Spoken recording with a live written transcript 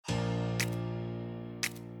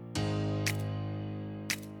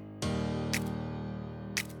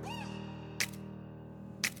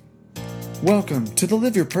Welcome to the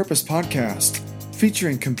Live Your Purpose podcast,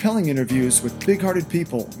 featuring compelling interviews with big-hearted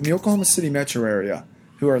people in the Oklahoma City metro area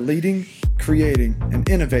who are leading, creating, and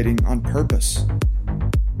innovating on purpose.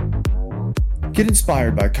 Get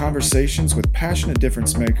inspired by conversations with passionate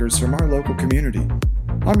difference makers from our local community.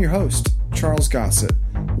 I'm your host, Charles Gossett,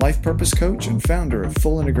 life purpose coach and founder of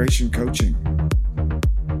Full Integration Coaching.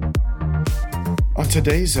 On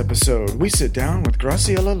today's episode, we sit down with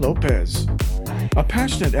Graciela Lopez, a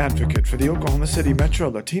passionate advocate for the Oklahoma City metro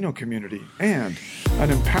Latino community and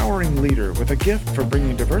an empowering leader with a gift for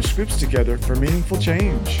bringing diverse groups together for meaningful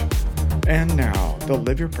change. And now, the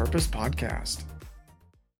Live Your Purpose podcast.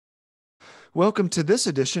 Welcome to this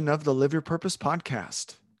edition of the Live Your Purpose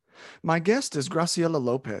podcast. My guest is Graciela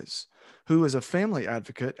Lopez, who is a family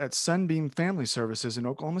advocate at Sunbeam Family Services in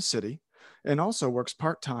Oklahoma City and also works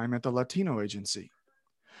part-time at the Latino Agency.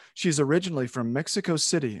 She's originally from Mexico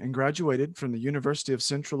City and graduated from the University of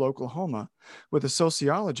Central Oklahoma with a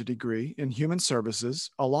sociology degree in human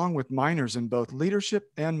services, along with minors in both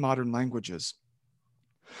leadership and modern languages.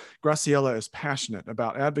 Graciela is passionate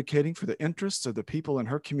about advocating for the interests of the people in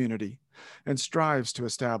her community and strives to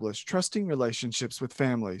establish trusting relationships with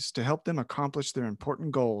families to help them accomplish their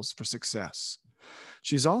important goals for success.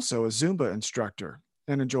 She's also a Zumba instructor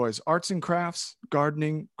and enjoys arts and crafts,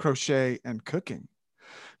 gardening, crochet, and cooking.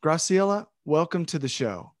 Graciela, welcome to the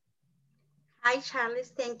show. Hi,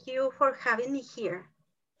 Charles. Thank you for having me here.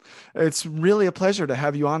 It's really a pleasure to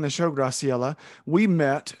have you on the show, Graciela. We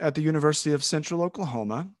met at the University of Central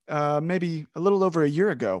Oklahoma maybe a little over a year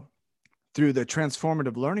ago through the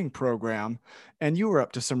Transformative Learning Program, and you were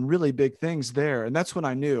up to some really big things there. And that's when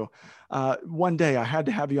I knew one day I had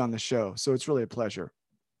to have you on the show. So it's really a pleasure.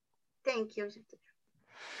 Thank you.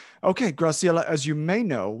 Okay, Graciela, as you may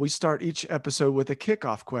know, we start each episode with a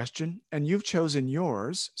kickoff question, and you've chosen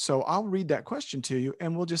yours. So I'll read that question to you,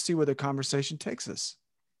 and we'll just see where the conversation takes us.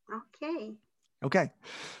 Okay.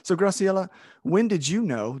 So Graciela, when did you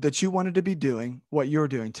know that you wanted to be doing what you're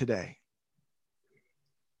doing today?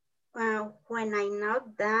 When I know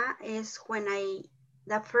that is when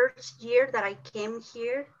the first year that I came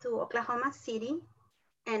here to Oklahoma City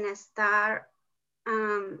and I start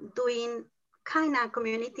doing kind of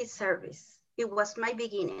community service. It was my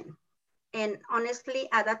beginning. And honestly,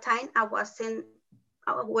 at that time, I wasn't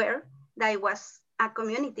aware that it was a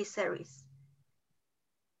community service.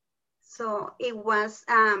 So it was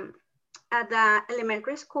at the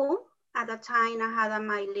elementary school. At that time, I had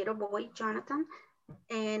my little boy, Jonathan,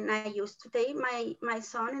 and I used to take my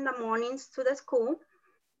son in the mornings to the school.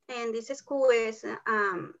 And this school is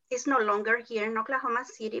no longer here in Oklahoma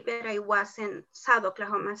City, but I was in South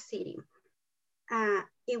Oklahoma City.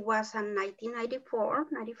 It was in 1994,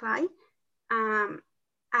 95.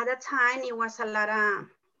 At that time, it was a lot of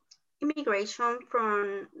immigration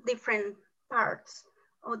from different parts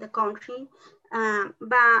of the country.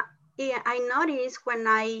 But yeah, I noticed when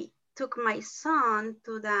I took my son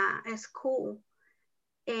to the school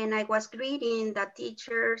and I was greeting the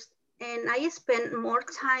teachers, and I spent more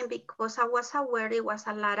time because I was aware it was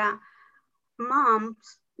a lot of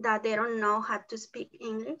moms that they don't know how to speak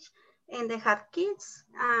English. And they have kids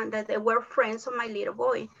that they were friends of my little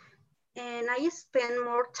boy. And I spent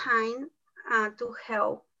more time to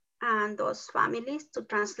help those families to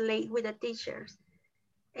translate with the teachers.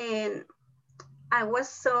 And I was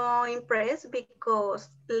so impressed because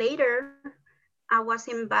later I was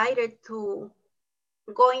invited to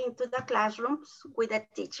go into the classrooms with the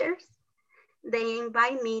teachers. They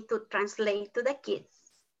invite me to translate to the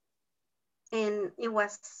kids. And it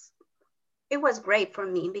was great for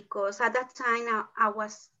me because at that time I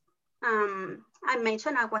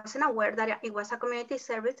mentioned I wasn't aware that it was a community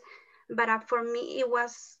service, but for me it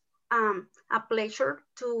was a pleasure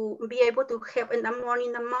to be able to help in the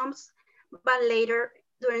morning the moms, but later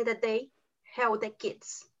during the day help the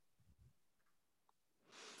kids.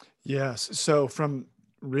 Yes. So from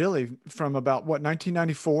about what,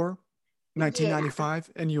 1994, 1995,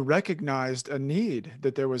 yeah. And you recognized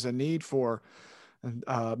that there was a need for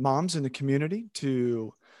moms in the community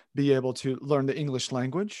to be able to learn the English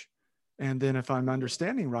language. And then if I'm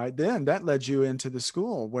understanding right, then that led you into the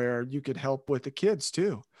school where you could help with the kids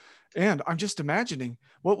too. And I'm just imagining,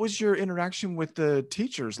 what was your interaction with the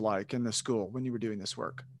teachers like in the school when you were doing this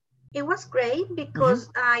work? It was great because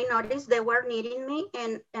I noticed they were needing me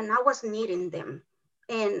and I was needing them.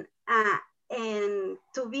 And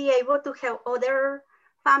to be able to help other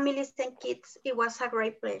families and kids, it was a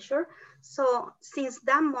great pleasure. So since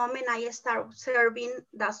that moment, I started observing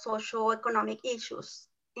the socio-economic issues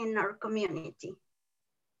in our community.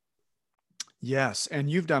 Yes, and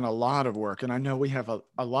you've done a lot of work, and I know we have a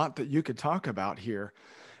lot that you could talk about here.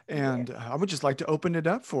 And Yes. I would just like to open it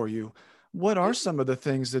up for you. What are Yeah. some of the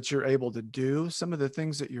things that you're able to do, some of the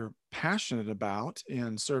things that you're passionate about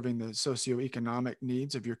in serving the socioeconomic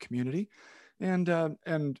needs of your community? And,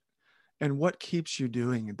 and what keeps you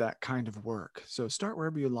doing that kind of work? So start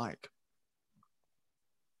wherever you like.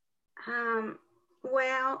 Um,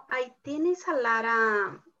 well, I think it's a lot,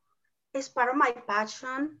 it's part of my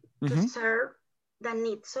passion to Mm-hmm. serve the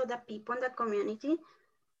needs of the people in the community.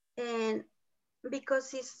 And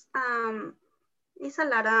because it's a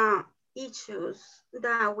lot of issues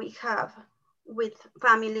that we have with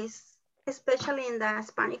families, especially in the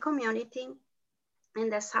Hispanic community in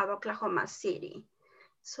the South Oklahoma City.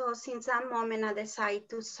 So since that moment, I decided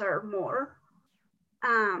to serve more.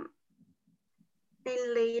 Um,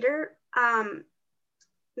 and later,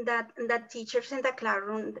 that the teachers in the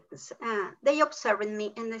classroom, they observed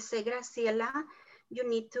me and they say, Graciela, you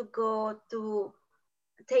need to go to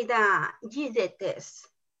take the GED test.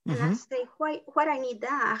 And I Mm-hmm. say, why, what I need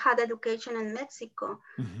that? I had education in Mexico.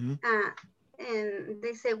 Mm-hmm. Uh, and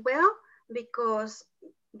they say, well, because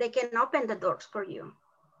they can open the doors for you.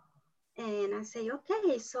 And I say,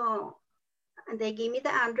 okay. So they gave me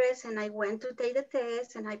the address and I went to take the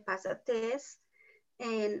test and I passed the test.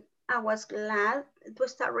 And I was glad to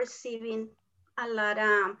start receiving a lot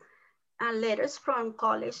of letters from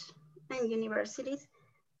college and universities.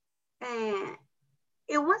 And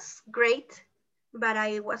it was great, but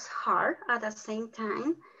it was hard at the same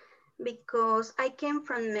time because I came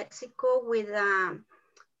from Mexico with a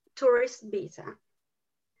tourist visa.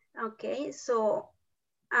 Okay, so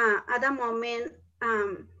at the moment,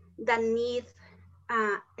 the need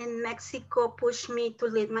in Mexico pushed me to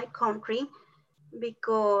leave my country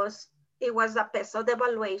because it was a peso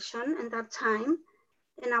devaluation at that time,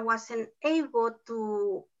 and I wasn't able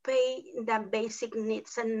to pay the basic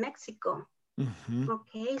needs in Mexico. Mm-hmm.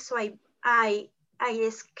 Okay, so I I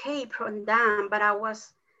escaped from them, but I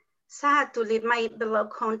was sad to leave my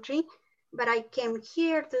beloved country. But I came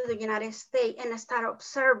here to the United States and I started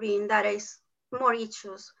observing that is more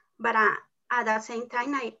issues. But at the same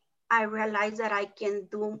time, I realized that I can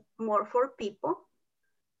do more for people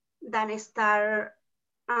than start,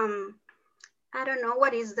 um, I don't know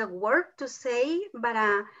what is the word to say, but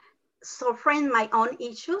suffering my own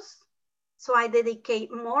issues. So I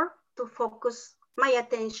dedicate more to focus my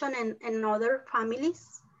attention and other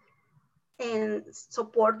families and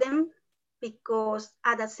support them because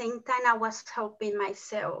at the same time I was helping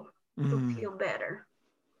myself to Mm. feel better.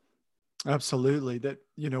 Absolutely. That,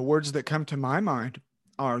 words that come to my mind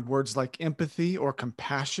are words like empathy or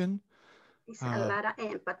compassion. It's a Uh, lot of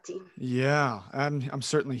empathy. yeah, I'm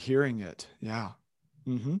certainly hearing it. Yeah.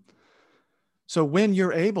 Hmm. So when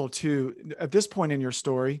you're able to, at this point in your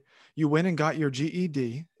story, you went and got your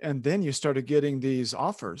GED, and then you started getting these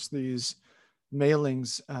offers, these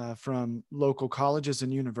mailings from local colleges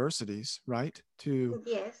and universities, right?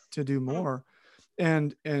 Yes. To do And more.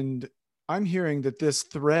 And I'm hearing that this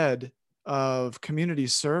thread of community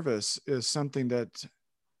service is something that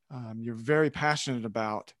you're very passionate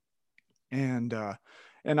about, and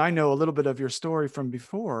and I know a little bit of your story from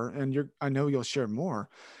before, and I know you'll share more.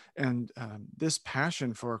 And this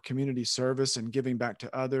passion for community service and giving back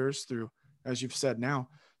to others through, as you've said now,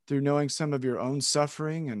 through knowing some of your own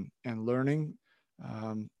suffering and learning,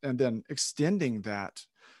 and then extending that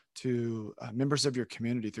to members of your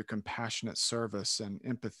community through compassionate service and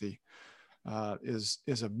empathy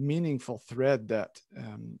is a meaningful thread that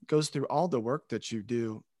goes through all the work that you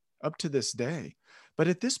do up to this day. But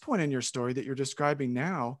at this point in your story that you're describing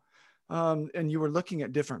now, and you were looking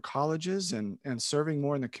at different colleges and serving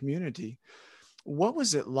more in the community, what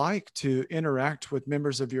was it like to interact with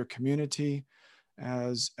members of your community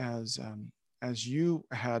as you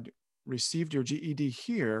had received your GED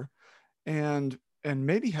here and and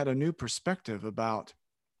maybe had a new perspective about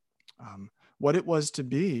um, what it was to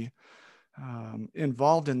be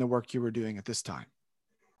involved in the work you were doing at this time?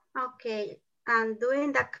 okay, and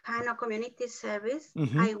doing that kind of community service,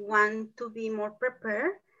 Mm-hmm. I want to be more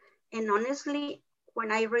prepared. And honestly,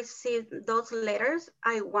 when I received those letters,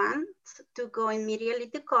 I want to go immediately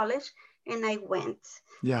to college, and I went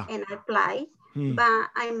Yeah. and I applied. Hmm. But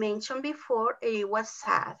I mentioned before, it was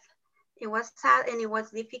sad. It was sad and it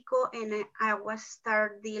was difficult, and I was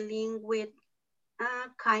start dealing with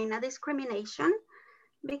kind of discrimination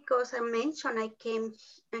because I mentioned I came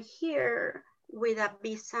here with a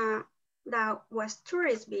visa that was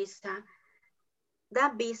tourist visa.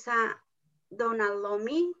 That visa don't allow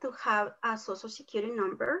me to have a social security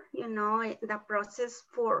number. You know, the process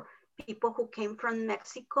for people who came from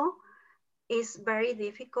Mexico is very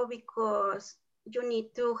difficult because you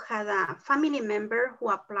need to have a family member who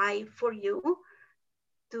apply for you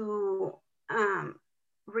to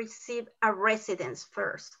receive a residence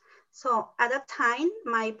first. So at that time,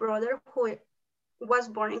 my brother, who was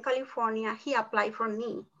born in California, he applied for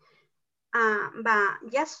me.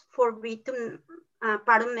 But just for me to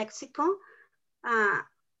part of Mexico,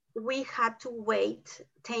 we had to wait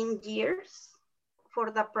 10 years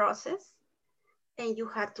for the process, and you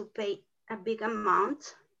had to pay a big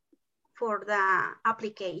amount for the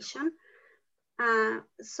application.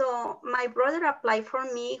 So my brother applied for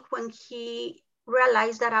me when he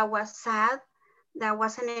realized that I was sad, that I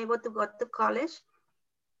wasn't able to go to college,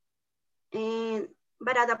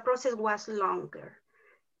 but the process was longer.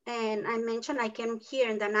 And I mentioned I came here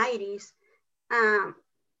in the 90s.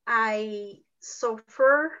 I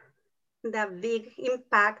suffered the big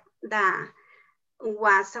impact that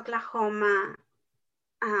was Oklahoma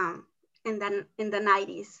in the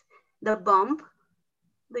 90s. The bomb,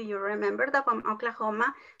 do you remember the bomb,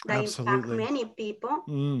 Oklahoma? That impact Absolutely. many people.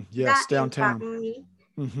 Yes, That downtown. impact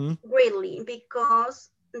me greatly because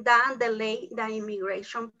that delayed the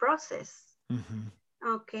immigration process.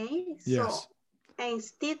 Okay, so Yes.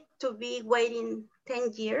 instead to be waiting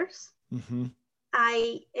 10 years,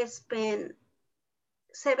 I spent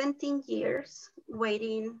 17 years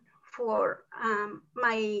waiting for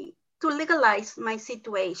to legalize my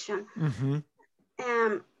situation.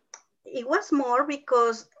 It was more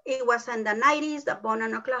because it was in the 90s, the bomb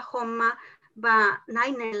in Oklahoma, but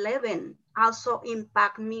 9/11 also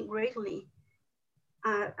impacted me greatly,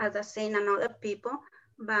 as I say, and other people.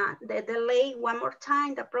 But they delayed one more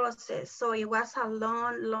time the process. So it was a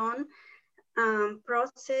long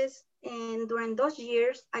process. And during those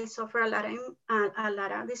years, I suffered a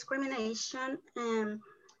lot of discrimination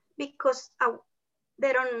because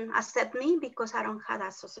they don't accept me because I don't have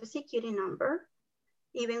a social security number,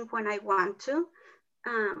 even when I want to.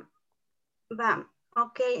 But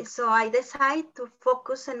okay, so I decided to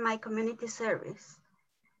focus on my community service.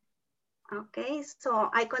 Okay, so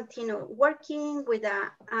I continue working with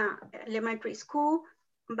the elementary school,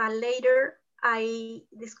 but later I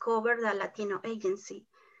discovered the Latino agency.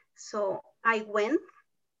 So I went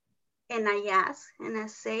and I asked and I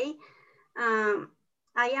say, I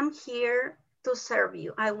am here to serve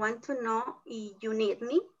you. I want to know if you need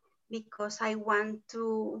me because I want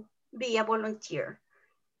to be a volunteer.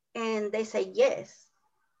 And they say yes.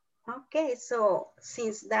 Okay, so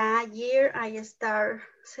since that year, I start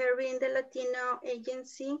serving the Latino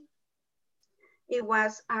agency. It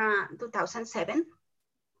was 2007.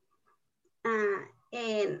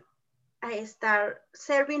 And I start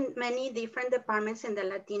serving many different departments in the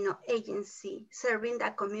Latino agency, serving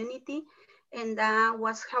the community. And that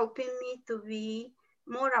was helping me to be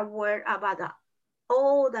more aware about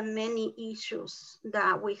all the many issues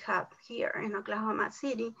that we have here in Oklahoma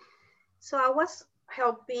City. So I was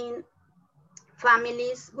helping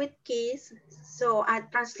families with kids. So I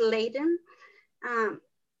translate them.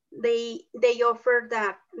 They offer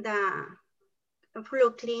the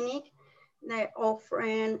flu clinic. They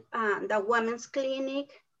offering the women's clinic,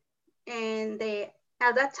 and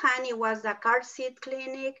at that time it was the car seat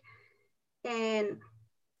clinic, and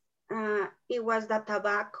it was the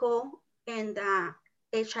tobacco and the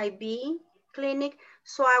HIV clinic.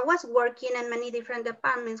 So I was working in many different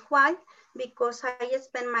departments. Why? Because I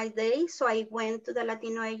spent my day. So I went to the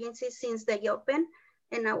Latino agency since they opened,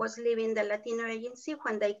 and I was leaving the Latino agency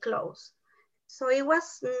when they closed. So it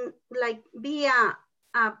was like be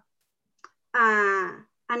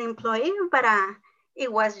an employee, but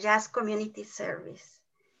it was just community service.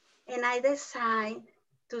 And I decided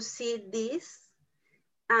to see this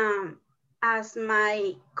as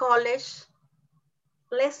my college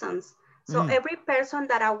lessons. So every person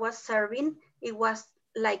that I was serving, it was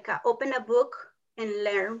like open a book and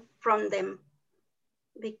learn from them,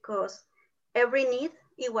 because every need,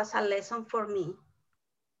 it was a lesson for me.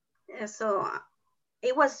 So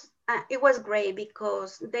it was great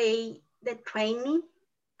because they trained me.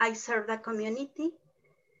 I served the community,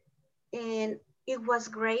 and it was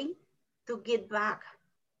great to get back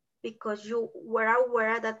because you were aware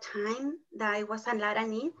at that time that I was a lot of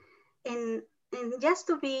need, and just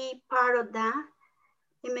to be part of that,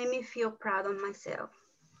 it made me feel proud of myself.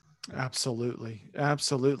 Absolutely.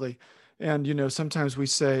 Absolutely. And, sometimes we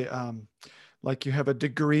say, like you have a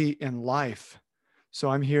degree in life. So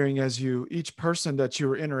I'm hearing each person that you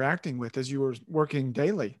were interacting with as you were working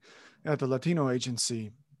daily at the Latino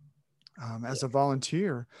agency as a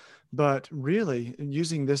volunteer, but really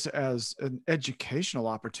using this as an educational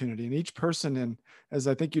opportunity. And each person, as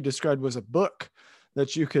I think you described, was a book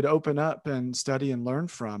that you could open up and study and learn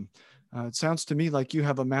from. It sounds to me like you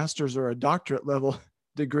have a master's or a doctorate level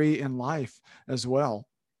degree in life as well.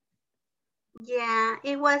 Yeah,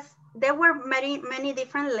 there were many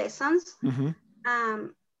different lessons. Mm-hmm.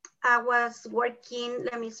 Um, I was working,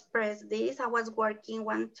 let me express this. I was working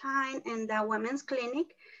one time in the women's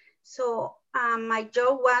clinic. So my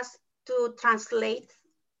job was to translate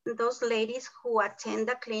those ladies who attend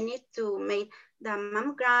the clinic to make the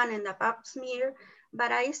mammogram and the pap smear.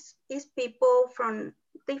 But it's people from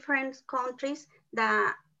different countries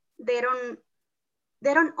that they don't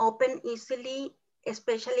they don't open easily,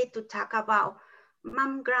 especially to talk about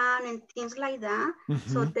mammogram and things like that.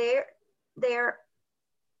 So Mm-hmm. they're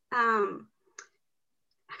um,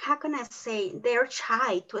 how can I say, they're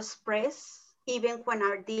shy to express even when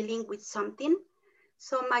are dealing with something.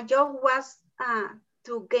 So my job was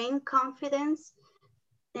to gain confidence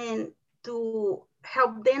and to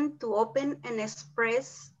help them to open and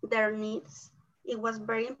express their needs. It was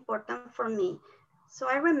very important for me. So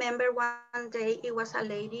I remember one day it was a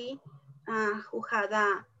lady who had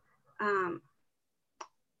um,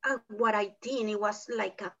 what I think it was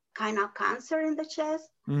like a kind of cancer in the chest,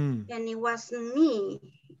 Mm. and it was me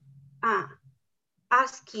uh,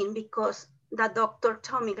 asking because the doctor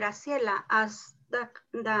told me, Graciela, ask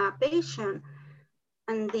the patient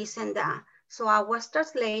and this and that. So I was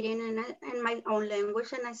translating in my own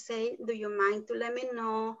language and I say, do you mind to let me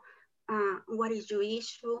know what is your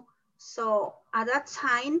issue? So at that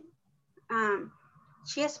time, um,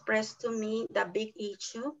 she expressed to me the big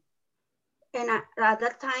issue. And at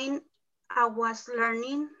that time, I was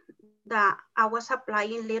learning that I was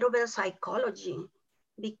applying a little bit of psychology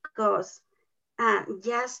because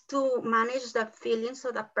just to manage the feelings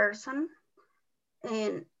of the person,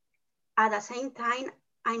 and at the same time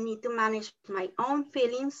I need to manage my own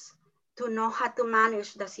feelings to know how to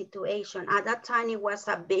manage the situation. At that time it was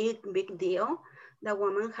a big deal. The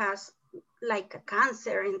woman has like a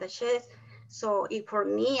cancer in the chest, so if for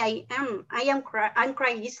me I'm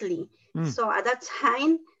cry easily. Mm. So at that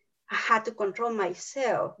time I had to control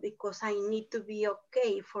myself because I need to be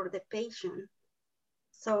okay for the patient.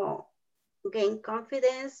 So gain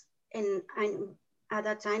confidence, and at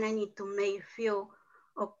that time I need to make feel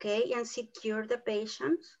okay and secure the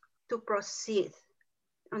patients to proceed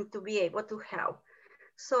and to be able to help.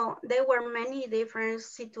 So there were many different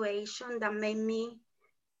situations that made me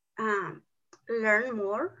um, learn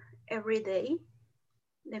more every day,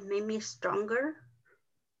 that made me stronger.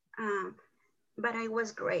 um, but I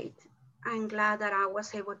was great. I'm glad that I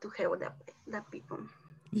was able to help the people.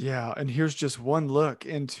 Yeah, and here's just one look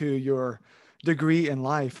into your degree in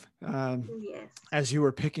life, Yes, as you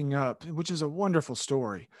were picking up, which is a wonderful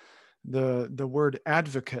story. The word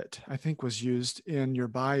advocate, I think, was used in your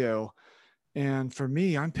bio, and for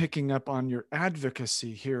me, I'm picking up on your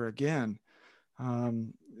advocacy here again,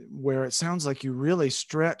 um, where it sounds like you really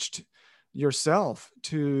stretched yourself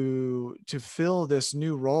to fill this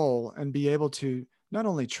new role and be able to not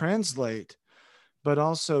only translate but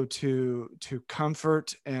also to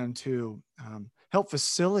comfort and to help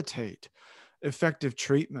facilitate effective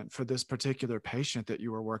treatment for this particular patient that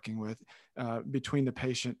you were working with, between the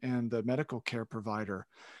patient and the medical care provider,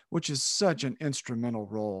 which is such an instrumental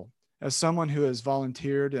role. As someone who has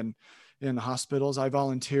volunteered in hospitals, I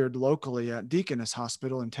volunteered locally at Deaconess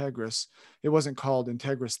Hospital, Integris. It wasn't called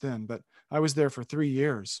Integris then, but I was there for 3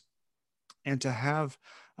 years. And to have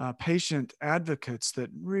patient advocates that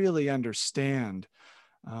really understand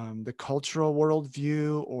the cultural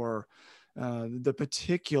worldview or the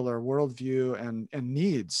particular worldview and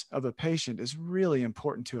needs of a patient is really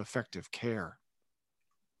important to effective care.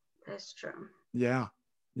 that's true. Yeah.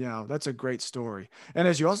 Yeah, that's a great story. And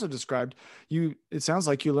as you also described, it sounds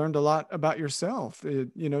like you learned a lot about yourself,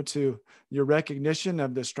 to your recognition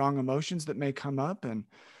of the strong emotions that may come up, and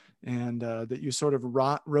that you sort of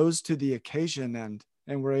rose to the occasion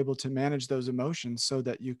and were able to manage those emotions so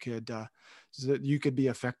that you could be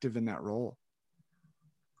effective in that role.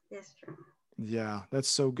 That's true. Yeah, that's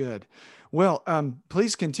so good. Well,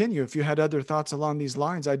 please continue if you had other thoughts along these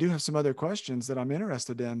lines. I do have some other questions that I'm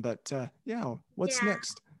interested in, but yeah, what's Yeah.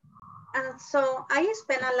 next? So I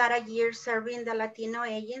spent a lot of years serving the Latino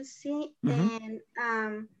agency, Mm-hmm.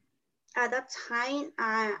 and at that time,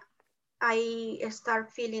 I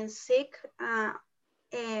started feeling sick,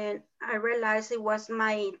 and I realized it was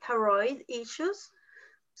my thyroid issues.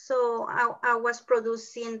 So I was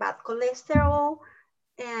producing bad cholesterol,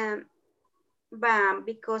 and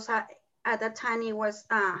because at that time it was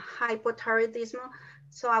hypothyroidism,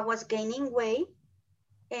 so I was gaining weight.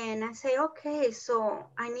 And I say, okay, so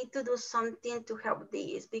I need to do something to help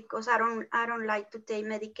this because I don't like to take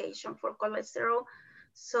medication for cholesterol.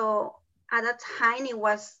 So at that time it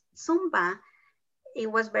was Zumba,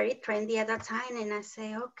 it was very trendy at that time. And I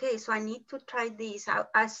say, okay, so I need to try this.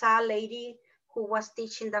 I saw a lady who was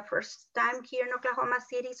teaching the first time here in Oklahoma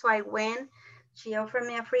City. So I went, she offered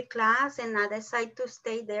me a free class and I decided to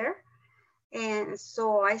stay there. And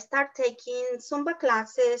so I start taking Zumba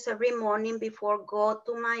classes every morning before go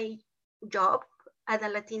to my job at the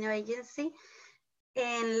Latino agency.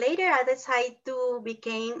 And later I decided to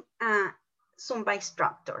become a Zumba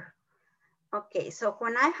instructor. Okay, so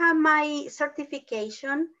when I had my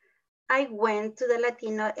certification, I went to the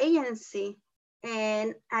Latino agency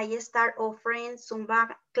and I start offering Zumba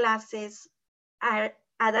classes. At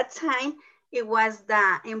that time, it was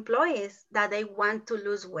the employees that they want to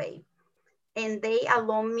lose weight. And they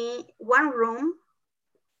allow me one room.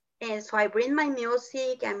 And so I bring my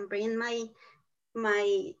music and bring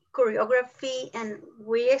my choreography and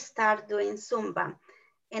we start doing Zumba.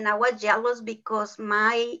 And I was jealous because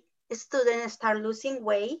my students start losing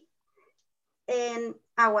weight and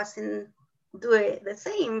I wasn't doing the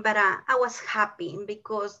same, but I was happy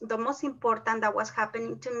because the most important that was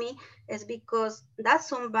happening to me is because that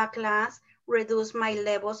Zumba class reduced my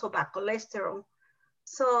levels of bad cholesterol.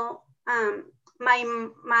 So my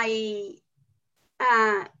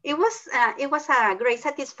it was a great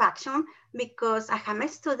satisfaction because I had my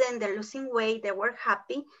students, they're losing weight, they were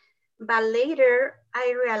happy. But later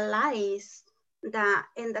I realized that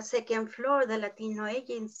in the second floor, the Latino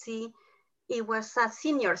agency, it was a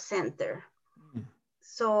senior center. Mm.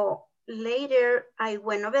 So later I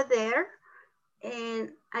went over there and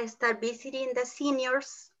I started visiting the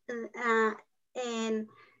seniors. And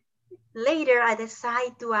later I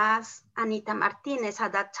decided to ask Anita Martinez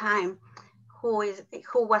at that time, who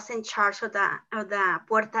was in charge of the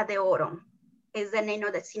Puerta de Oro, is the name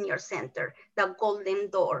of the senior center, the golden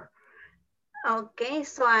door. Okay,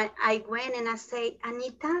 so I went and I say,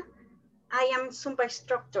 Anita, I am Zumba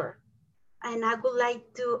instructor. And I would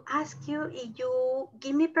like to ask you if you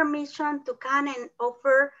give me permission to come and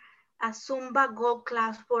offer a Zumba Gold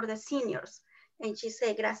class for the seniors. And she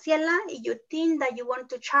said, Graciela, if you think that you want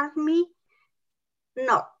to charge me,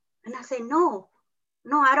 no. And I said, no,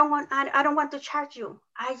 I don't want to charge you.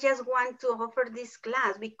 I just want to offer this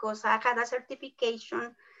class because I had a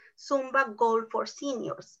certification, Zumba Gold for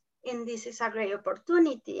seniors. And this is a great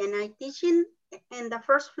opportunity. And I teach in the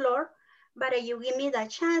first floor, but if you give me the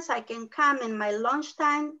chance, I can come in my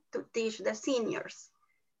lunchtime to teach the seniors.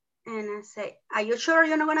 And I say, are you sure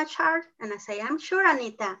you're not gonna charge? And I say, I'm sure,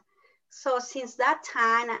 Anita. So since that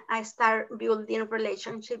time, I start building a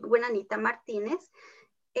relationship with Anita Martinez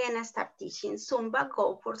and I start teaching Zumba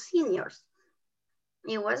Go for seniors.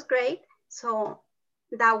 It was great. So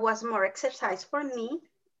that was more exercise for me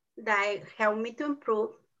that helped me to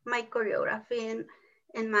improve my choreography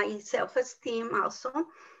and my self-esteem also.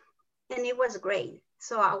 And it was great.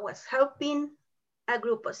 So I was helping a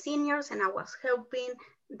group of seniors and I was helping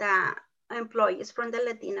the employees from the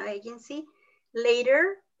Latino agency.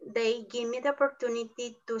 Later, they gave me the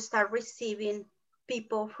opportunity to start receiving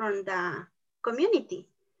people from the community.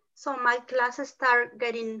 So my classes start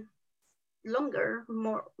getting longer,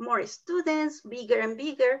 more students, bigger and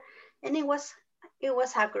bigger. And it was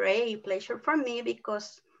a great pleasure for me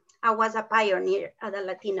because I was a pioneer at the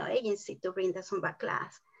Latino agency to bring the Zumba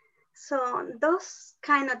class. So those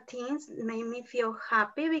kind of things made me feel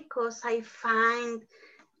happy because I find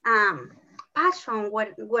passion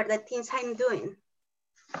where the things I'm doing.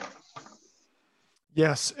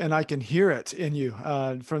 Yes, and I can hear it in you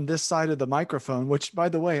from this side of the microphone, which, by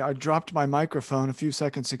the way, I dropped my microphone a few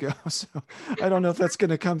seconds ago. So I don't know if that's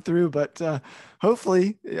going to come through, but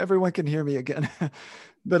hopefully everyone can hear me again.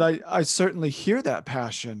 But I certainly hear that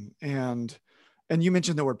passion. And you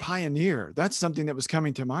mentioned the word pioneer. That's something that was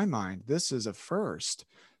coming to my mind. This is a first.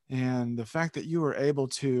 And the fact that you were able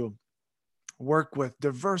to work with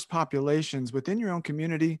diverse populations within your own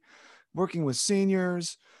community, working with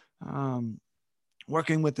seniors,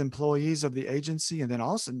 working with employees of the agency, and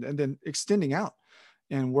then extending out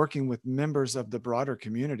and working with members of the broader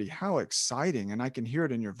community. How exciting. And I can hear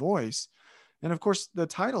it in your voice. And of course, the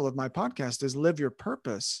title of my podcast is Live Your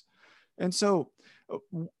Purpose. And so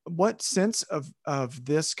what sense of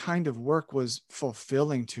this kind of work was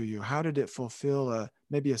fulfilling to you? How did it fulfill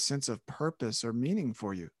maybe a sense of purpose or meaning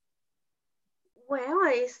for you? Well,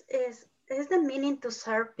 it's the meaning to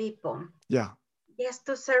serve people. Yeah. Yes,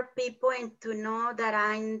 to serve people and to know that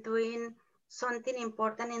I'm doing something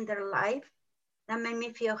important in their life that made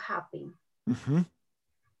me feel happy. Mm-hmm.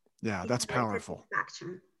 Yeah, that's powerful.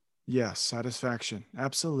 Satisfaction. Yes, satisfaction.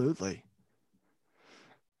 Absolutely.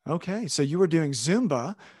 Okay, so you were doing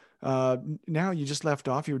Zumba. Now you just left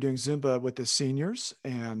off. You were doing Zumba with the seniors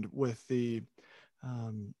and with the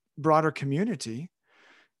broader community.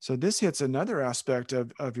 So this hits another aspect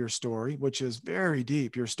of your story, which is very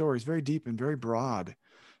deep. Your story is very deep and very broad,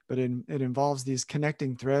 but it involves these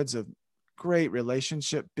connecting threads of great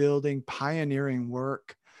relationship building, pioneering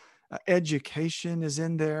work, education is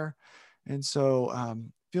in there. And so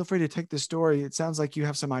feel free to take the story. It sounds like you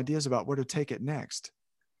have some ideas about where to take it next.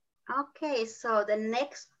 Okay, so the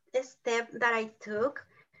next step that I took,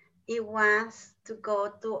 it was to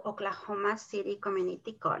go to Oklahoma City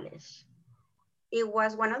Community College. It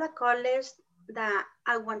was one of the colleges that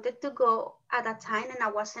I wanted to go at that time, and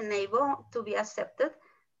I wasn't able to be accepted,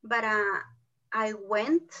 but I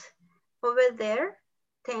went over there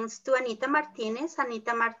thanks to Anita Martinez.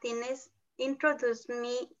 Anita Martinez introduced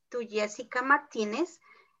me to Jessica Martinez.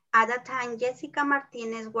 At that time, Jessica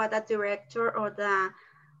Martinez was the director of the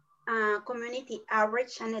community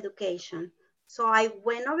outreach and education. So I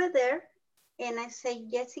went over there and I said,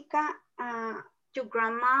 Jessica, your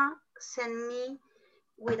grandma sent me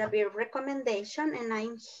with a big recommendation, and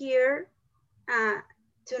I'm here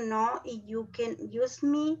to know if you can use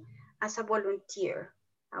me as a volunteer.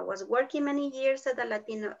 I was working many years at the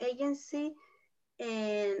Latino agency,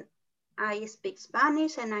 and I speak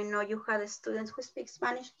Spanish, and I know you have students who speak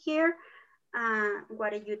Spanish here.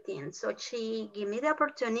 What do you think? So she gave me the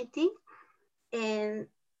opportunity, and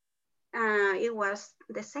it was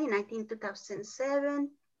the same, I think 2007,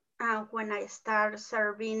 when I started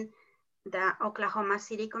serving the Oklahoma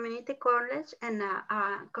City Community College and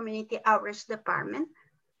a community outreach department.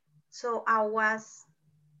 So I was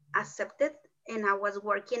accepted and I was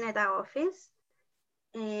working at the office.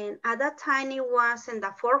 And at that time, it was in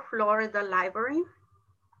the fourth floor of the library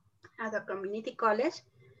at the community college.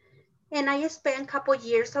 And I spent a couple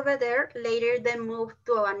years over there. Later, they moved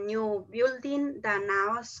to a new building that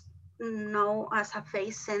now is known as a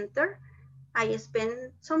faith center. I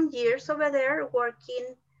spent some years over there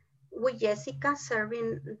working with Jessica,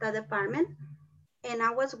 serving the department. And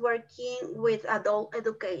I was working with adult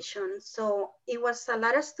education. So it was a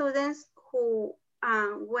lot of students who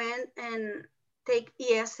went and take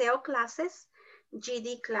ESL classes,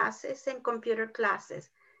 GD classes, and computer classes.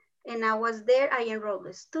 And I was there, I enrolled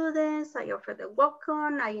the students, I offered the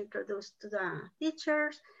welcome, I introduced to the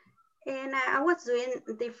teachers, and I was doing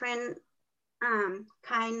different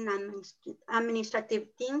kind of administrative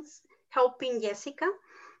things, helping Jessica.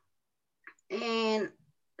 And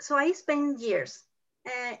so I spent years,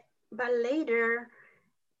 but later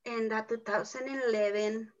in the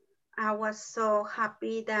 2011, I was so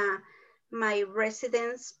happy that my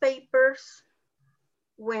residence papers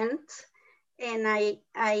went, and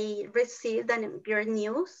I received an good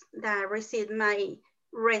news that I received my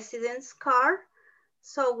residence card.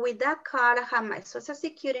 So with that card, I have my social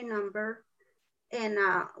security number and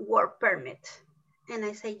a work permit. And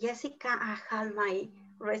I say, Jessica, I have my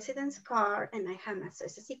residence card and I have my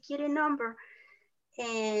social security number.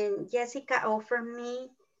 And Jessica offered me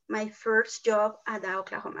my first job at the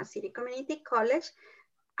Oklahoma City Community College.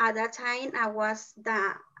 At that time, I was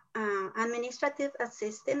the administrative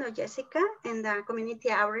assistant of Jessica in the community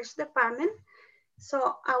outreach department.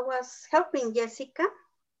 So I was helping Jessica,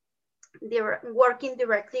 working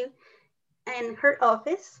directly in her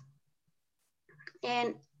office.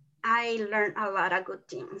 And I learned a lot of good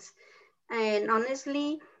things. And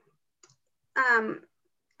honestly,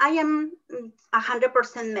 I am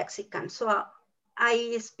 100% Mexican. So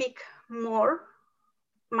I speak more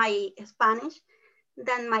my Spanish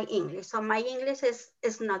than my English. So my English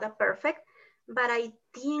is not a perfect, but I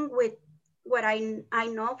think with what I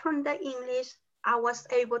know from the English, I was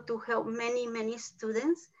able to help many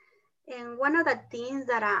students. And one of the things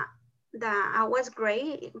that I was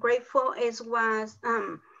grateful was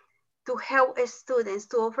to help students,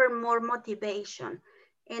 to offer more motivation.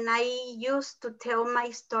 And I used to tell my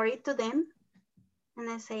story to them. And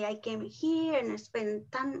I say, I came here and I spent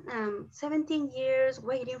 17 years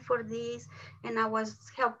waiting for this, and I was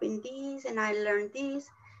helping this, and I learned this.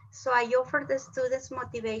 So I offer the students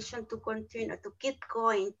motivation to continue, to keep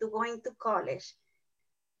going, to going to college.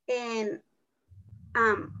 And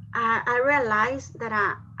I realized that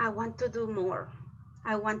I want to do more.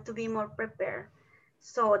 I want to be more prepared.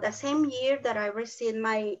 So the same year that I received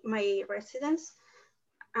my residence,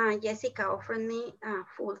 Jessica offered me a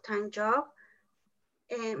full-time job.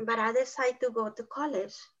 But I decided to go to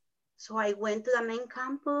college. So I went to the main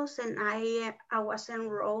campus and I was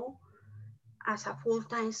enrolled as a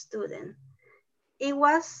full-time student. It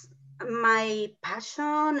was my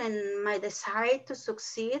passion and my desire to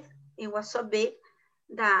succeed. It was so big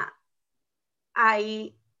that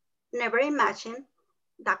I never imagined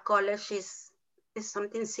that college is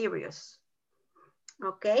something serious.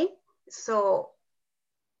 Okay, so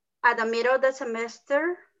at the middle of the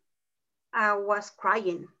semester, I was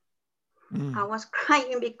crying. I Mm. was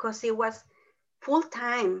crying because it was full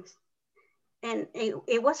time, and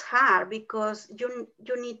it was hard because you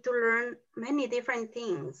need to learn many different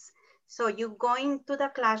things. So you go into the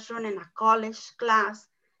classroom in a college class,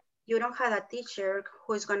 you don't have a teacher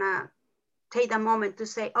who's gonna take the moment to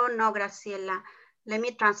say, oh no, Graciela, let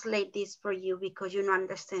me translate this for you because you don't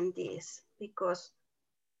understand this. Because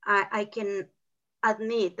I can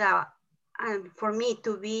admit that for me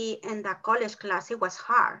to be in the college class, it was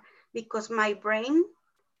hard because my brain,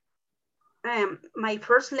 my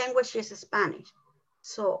first language is Spanish.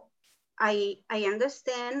 So I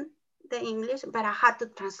understand the English, but I had to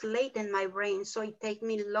translate in my brain. So it take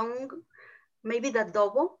me long, maybe the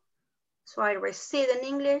double. So I receive in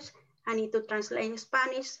English, I need to translate in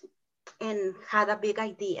Spanish and had a big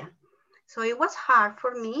idea. So it was hard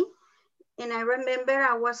for me. And I remember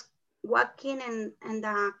I was walking in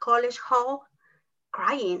the college hall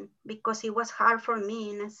crying because it was hard for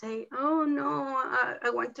me. And I say, oh no, I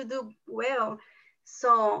want to do well.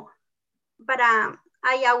 So, but I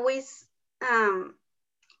always um,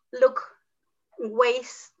 look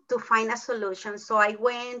ways to find a solution. So I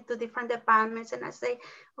went to different departments and I say,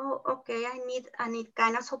 oh, okay, I need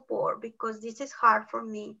kind of support because this is hard for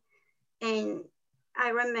me. And I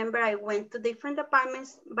remember I went to different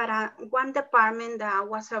departments, but one department that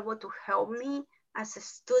was able to help me as a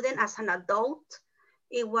student, as an adult,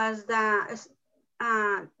 it was uh,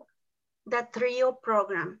 the TRIO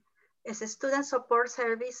program. It's a student support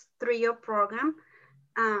service TRIO program.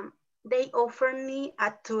 Um, they offered me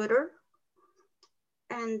a tutor,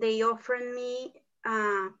 and they offered me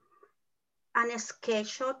an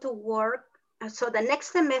schedule to work. So the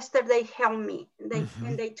next semester they helped me.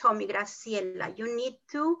 Hmm. They told me, Graciela, you need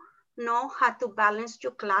to know how to balance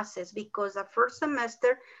your classes because the first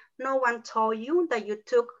semester no one told you that you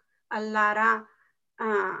took a lot of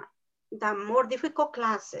the more difficult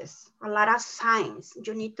classes, a lot of science.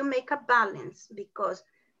 You need to make a balance because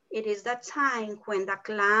it is that time when the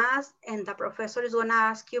class and the professor is gonna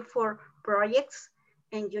ask you for projects,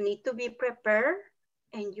 and you need to be prepared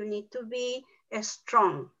and you need to be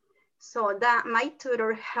strong. So that my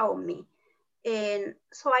tutor helped me. And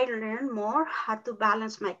so I learned more how to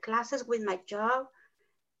balance my classes with my job.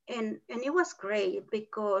 And it was great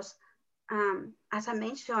because, as I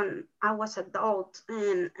mentioned, I was adult,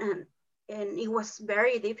 and it was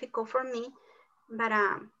very difficult for me, but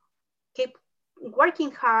keep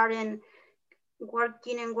working hard and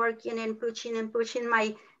working and pushing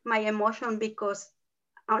my emotion because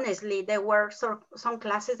honestly, there were some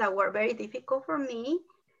classes that were very difficult for me,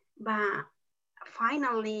 but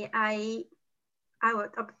finally I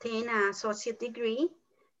would obtain an associate degree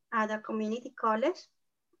at a community college.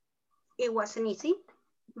 It wasn't easy,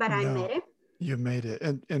 but I made No, it. you made it.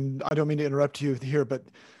 And I don't mean to interrupt you here, but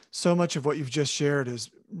so much of what you've just shared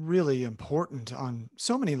is really important on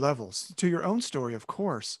so many levels to your own story, of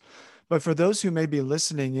course. But for those who may be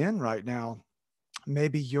listening in right now,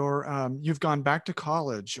 maybe you've gone back to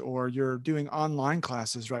college or you're doing online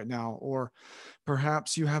classes right now, or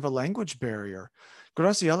perhaps you have a language barrier.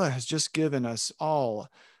 Graciela has just given us all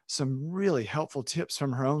some really helpful tips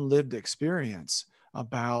from her own lived experience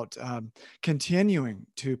about continuing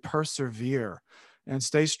to persevere and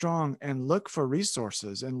stay strong and look for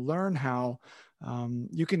resources and learn how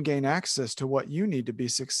you can gain access to what you need to be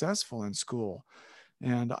successful in school.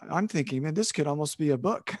 And I'm thinking, man, this could almost be a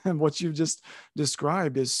book. And what you've just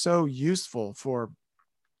described is so useful for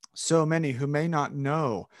so many who may not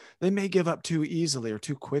know. They may give up too easily or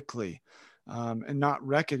too quickly, and not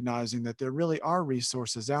recognizing that there really are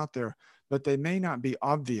resources out there, but they may not be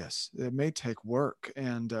obvious. It may take work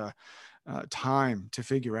and time to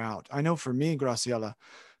figure out. I know for me, Graciela,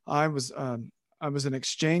 I was um, I was an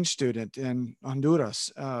exchange student in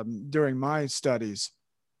Honduras during my studies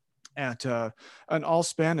at an all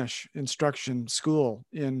Spanish instruction school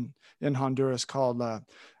in Honduras called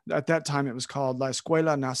at that time it was called La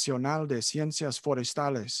Escuela Nacional de Ciencias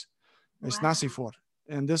Forestales, Wow. SNACIFOR,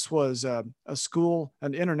 and this was a school,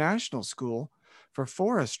 an international school for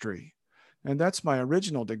forestry, and that's my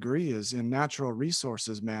original degree is in natural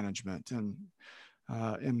resources management and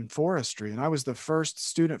in forestry, and I was the first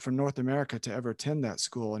student from North America to ever attend that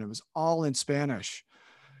school, and it was all in Spanish.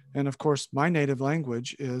 And of course, my native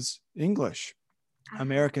language is English, Uh-huh.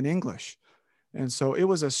 American English. And so it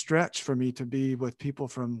was a stretch for me to be with people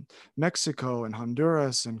from Mexico and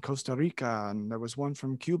Honduras and Costa Rica. And there was one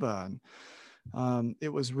from Cuba. And it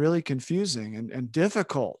was really confusing and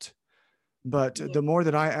difficult. But Yeah. the more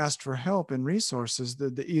that I asked for help and resources,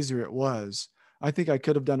 the easier it was. I think I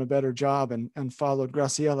could have done a better job and followed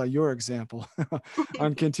Graciela, your example,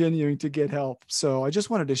 on continuing to get help. So I just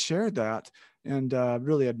wanted to share that and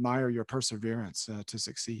really admire your perseverance to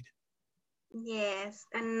succeed. Yes,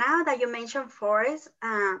 and now that you mentioned forest,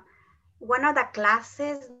 one of the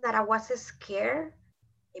classes that I was scared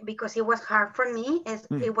because it was hard for me is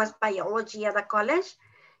Mm. it was biology at the college,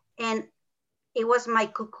 and it was my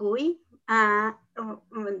kukui.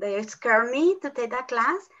 They scared me to take that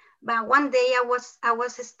class, but one day I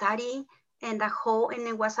was studying in the hall, and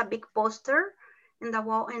it was a big poster in the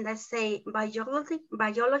wall, and I say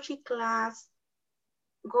biology class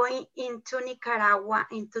going into Nicaragua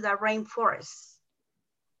into the rainforest.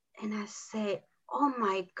 And I said, oh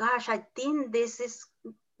my gosh, I think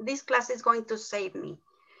this class is going to save me.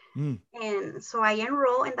 Mm. And so I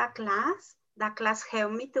enrolled in that class. That class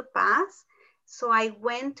helped me to pass. So I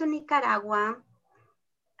went to Nicaragua,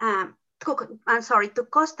 to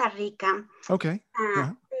Costa Rica. Okay.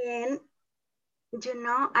 Yeah. And,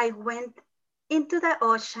 I went into the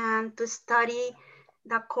ocean to study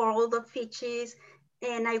the coral, the fishes,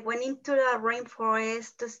 and I went into the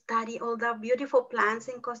rainforest to study all the beautiful plants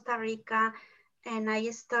in Costa Rica. And I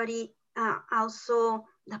studied also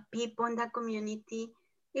the people in the community.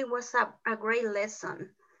 It was a great lesson.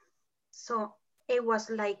 So it was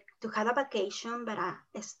like to have a vacation, but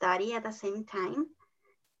a study at the same time.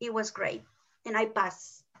 It was great. And I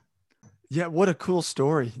passed. Yeah. What a cool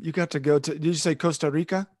story. You got to go to, did you say Costa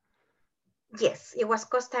Rica? Yes, it was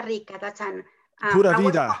Costa Rica that time. Pura I was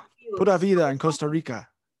vida. Pura confused. vida in Costa Rica.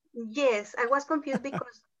 Yes, I was confused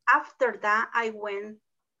because after that I went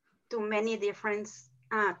to many different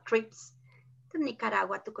trips to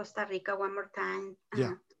Nicaragua, to Costa Rica one more time, Yeah.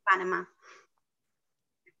 to Panama.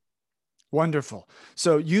 Wonderful.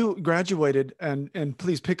 So you graduated, and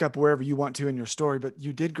please pick up wherever you want to in your story, but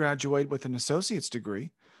you did graduate with an associate's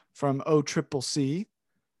degree from OCCC.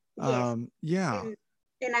 Yes, Yeah.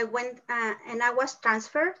 and I went and I was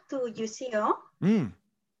transferred to UCO. Mm.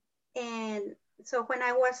 And so when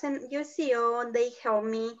I was in UCO, they helped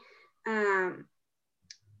me um,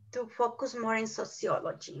 to focus more in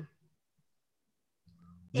sociology.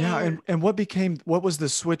 Yeah. And And what was the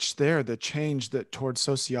switch there, the change that towards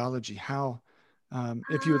sociology? How,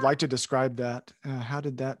 if you would like to describe that, how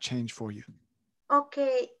did that change for you?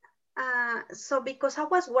 okay, so because I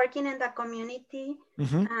was working in the community,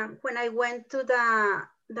 Mm-hmm. when I went to the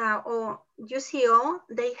UCO,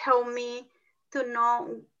 they helped me to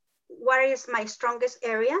know what is my strongest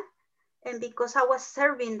area. And because I was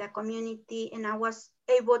serving the community and I was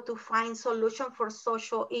able to find solution for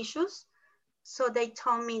social issues, so they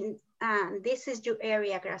told me, this is your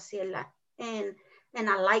area, Graciela, and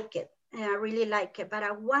I like it, and I really like it. But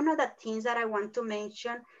one of the things that I want to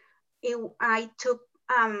mention, I took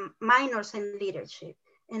minors in leadership,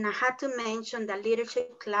 and I had to mention the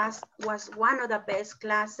leadership class was one of the best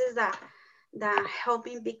classes that helped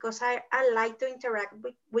me because I like to interact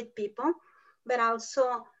with people, but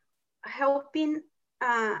also helping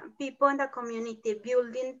people in the community,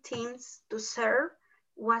 building teams to serve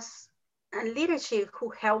was leadership who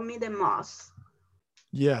helped me the most.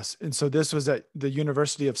 Yes. And so this was at the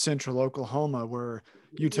University of Central Oklahoma where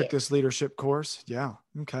you took Yes. this leadership course. Yeah.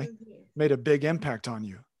 Okay. Yes. Made a big impact on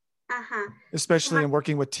you, Uh-huh. So especially in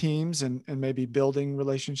working with teams and maybe building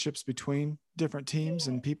relationships between different teams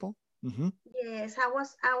and yes, people. Mm-hmm. yes, I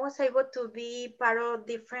was able to be part of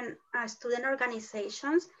different student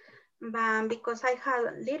organizations, but because I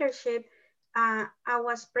had leadership, I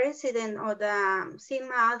was president of the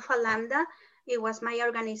Sigma Alpha Lambda. It was my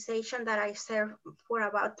organization that I served for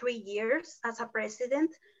about 3 years as a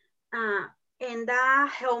president. Uh, and that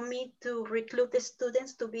helped me to recruit the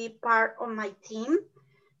students to be part of my team.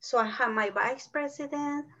 So I have my vice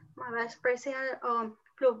president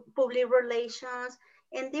public relations,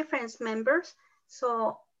 and different members.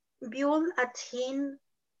 So build a team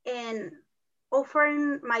and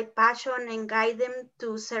offering my passion and guide them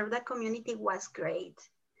to serve the community was great.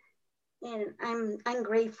 And I'm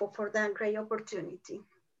grateful for that great opportunity.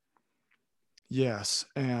 Yes.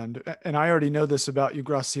 And I already know this about you,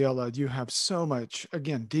 Graciela. You have so much,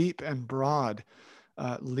 again, deep and broad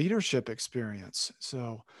leadership experience.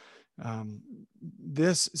 So um,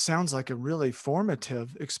 this sounds like a really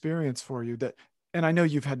formative experience for you that, and I know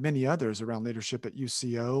you've had many others around leadership at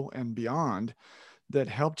UCO and beyond that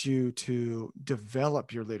helped you to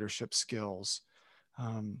develop your leadership skills.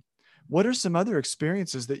 Um, what are some other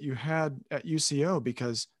experiences that you had at UCO?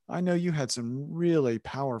 Because I know you had some really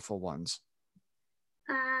powerful ones.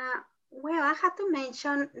 Well, I had to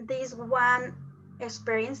mention this one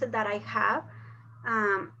experience that I have.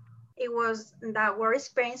 Um, it was the World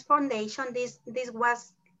Experience Foundation. This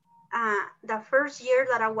was the first year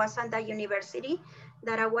that I was at the university,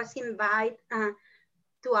 that I was invited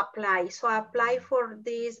to apply. So I applied for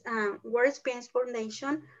this Work Experience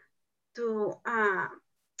Foundation to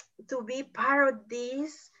be part of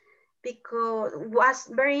this, because it was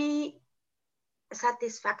very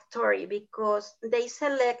satisfactory, because they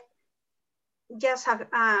select just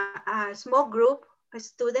a small group of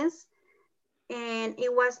students, and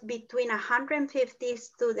it was between 150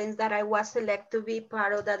 students that I was selected to be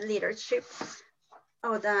part of that leadership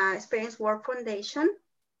of the Experience Work Foundation.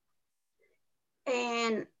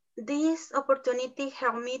 And this opportunity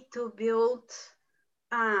helped me to build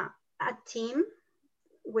a team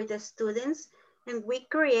with the students, and we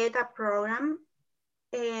create a program,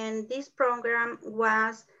 and this program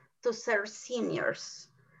was to serve seniors.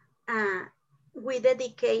 We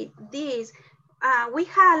dedicate this. We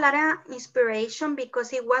had a lot of inspiration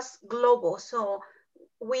because it was global. So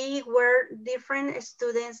we were different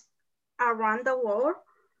students around the world,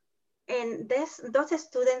 and those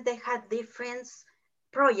students, they had different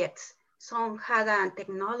projects. Some had a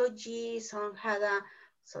technology, some had a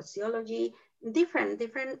sociology, different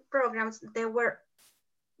programs. They were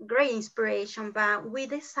great inspiration, but we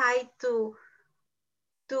decided to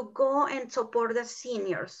go and support the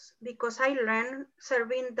seniors, because I learned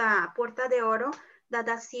serving the Puerta de Oro that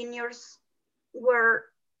the seniors were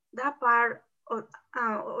that part of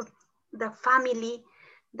the family,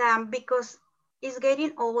 that because it's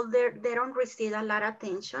getting older, they don't receive a lot of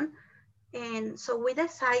attention. And so we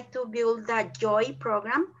decided to build the Joy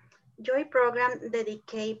program. Joy program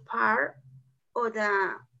dedicate part of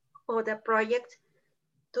the project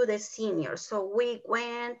to the seniors. So we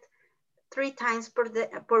went 3 times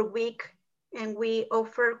per week, and we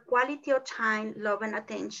offer quality of time, love, and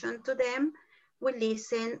attention to them. We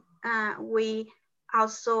listen. We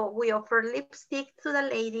offer lipstick to the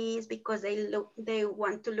ladies because they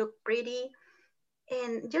want to look pretty.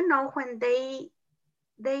 And when they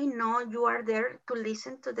know you are there to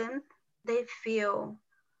listen to them, they feel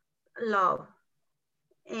love.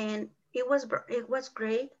 And it was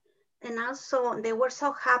great. And also they were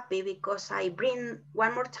so happy because I bring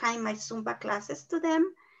one more time my Zumba classes to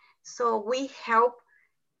them. So we help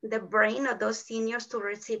the brain of those seniors to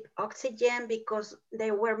receive oxygen, because they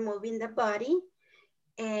were moving the body,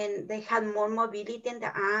 and they had more mobility in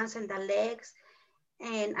the arms and the legs.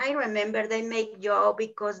 And I remember they make joke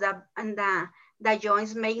because the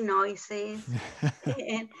joints make noises.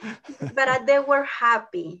 and, but they were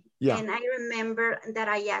happy. Yeah. And I remember that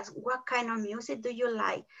I asked, what kind of music do you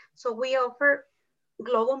like? So we offer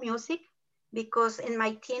global music, because in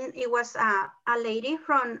my team, it was a lady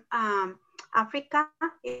from Africa,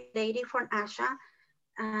 a lady from Asia,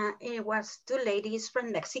 it was 2 ladies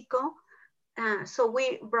from Mexico. So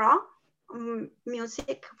we brought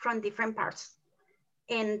music from different parts,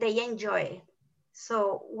 and they enjoy it.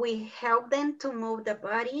 So we help them to move the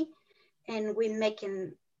body, and we make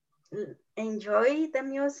them enjoy the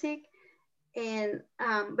music. And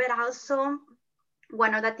but also,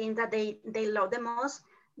 one of the things that they love the most,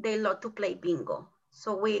 they love to play bingo.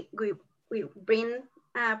 So we bring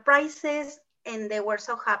prizes, and they were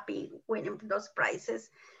so happy winning those prizes.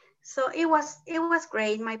 So it was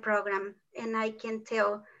great, my program. And I can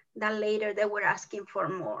tell that later they were asking for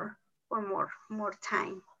more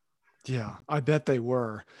time. Yeah, I bet they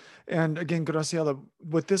were. And again, Graciela,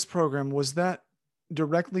 with this program, was that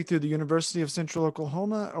directly through the University of Central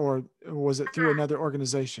Oklahoma, or was it through another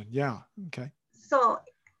organization? Yeah. Okay. So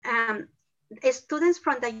um, students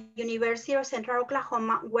from the University of Central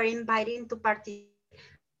Oklahoma were invited to participate,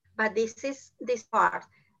 but this part.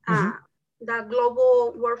 Mm-hmm. The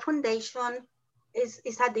Global World Foundation is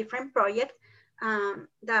a different project.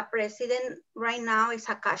 The president right now is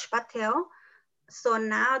Akash Patel. So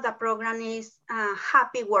now the program is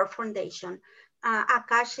Happy World Foundation.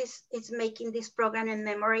 Akash is making this program in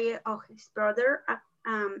memory of his brother,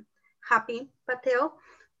 Happy Patel,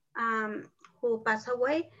 um, who passed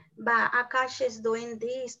away. But Akash is doing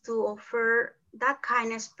this to offer that kind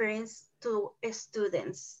of experience to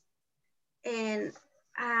students. And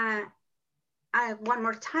one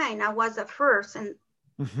more time, I was the first and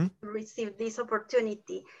received this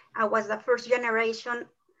opportunity. I was the first generation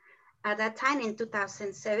at that time in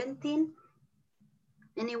 2017,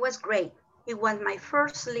 and it was great. It was my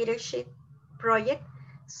first leadership project.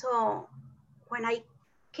 So when I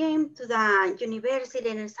came to the university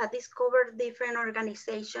and I discovered different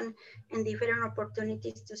organizations and different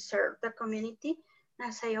opportunities to serve the community, I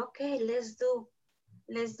say, okay, let's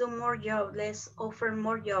do more job, let's offer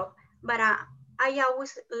more job. But I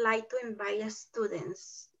always like to invite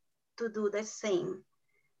students to do the same.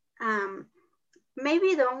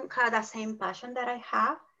 Maybe don't have the same passion that I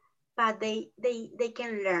have, but they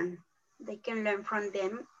can learn. They can learn from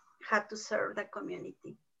them how to serve the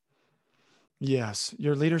community. Yes,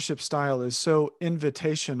 your leadership style is so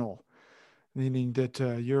invitational, meaning that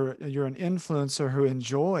you're an influencer who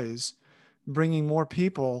enjoys bringing more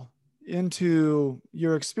people into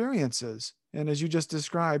your experiences. And as you just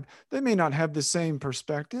described, they may not have the same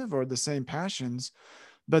perspective or the same passions,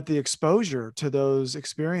 but the exposure to those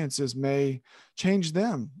experiences may change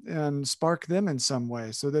them and spark them in some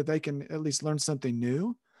way so that they can at least learn something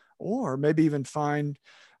new, or maybe even find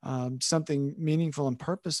something meaningful and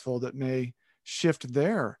purposeful that may shift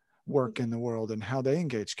their work in the world and how they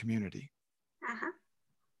engage community. Uh-huh.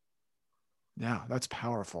 Yeah, that's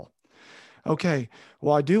powerful. Okay.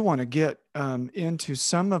 Well, I do want to get into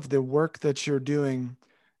some of the work that you're doing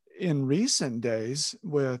in recent days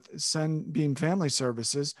with Sunbeam Family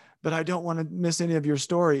Services, but I don't want to miss any of your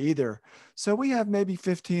story either. So we have maybe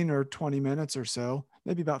 15 or 20 minutes or so,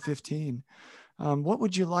 maybe about 15. What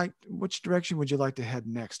would you like? Which direction would you like to head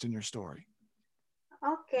next in your story?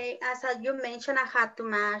 Okay, as you mentioned, I had too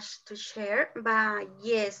much to share, but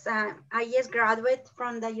yes, I just graduated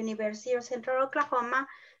from the University of Central Oklahoma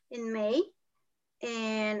in May,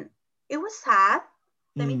 and it was sad.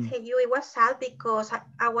 Let me Mm. tell you, it was sad because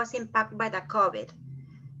I was impacted by the COVID.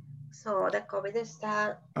 So the COVID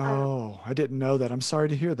started. Oh, I didn't know that. I'm sorry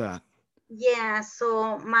to hear that. Yeah,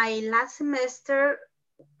 so my last semester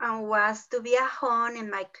was to be at home in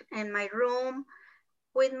my room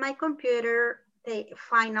with my computer,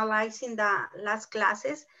 finalizing the last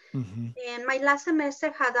classes. Mm-hmm. And my last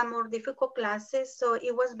semester had a more difficult classes, so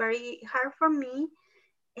it was very hard for me.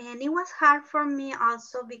 And it was hard for me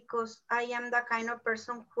also because I am the kind of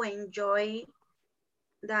person who enjoy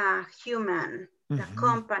the human, the Mm-hmm.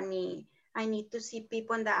 company. I need to see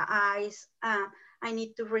people in the eyes. I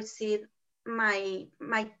need to receive my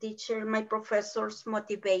teacher, my professor's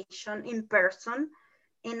motivation in person,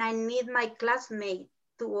 and I need my classmate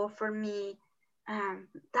to offer me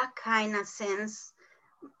that kind of sense.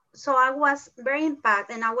 So I was very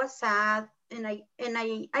impacted, and I was sad, and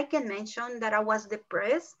I can mention that I was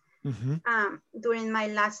depressed Mm-hmm. during my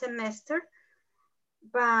last semester,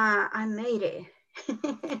 but I made it.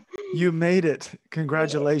 You made it. Yes.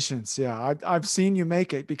 Congratulations. Yeah, I've seen you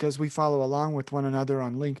make it because we follow along with one another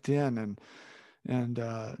on LinkedIn, and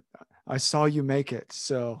I saw you make it.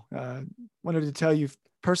 So wanted to tell you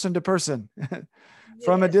person to person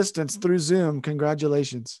from a Yes, distance through Zoom.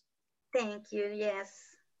 Congratulations. thank you. Yes,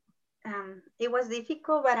 it was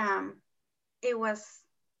difficult, but it was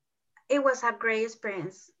it was a great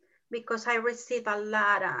experience because I received a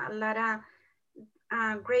lot of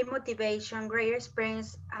great motivation, great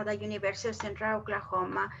experience at the University of Central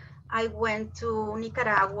Oklahoma. I went to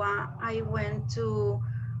Nicaragua. I went to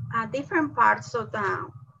different parts of the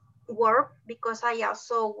world because I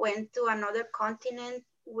also went to another continent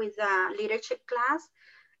with a leadership class.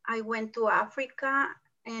 I went to Africa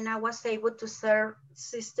and I was able to serve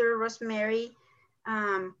Sister Rosemary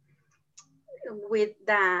um, with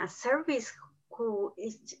the service who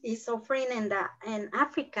is offering in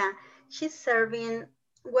Africa. She's serving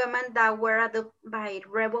women that were adopted by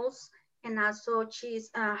rebels, and also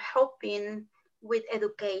she's helping with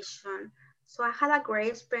education. So I had a great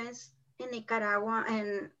experience in Nicaragua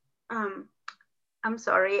and um, I'm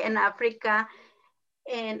sorry, in Africa,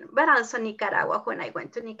 and but also Nicaragua when I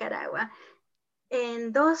went to Nicaragua.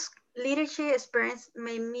 And those leadership experience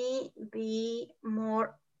made me be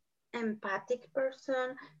more empathic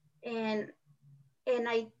person, and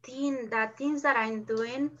I think that things that I'm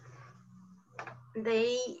doing,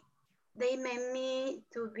 they they made me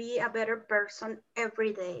to be a better person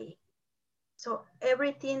every day. So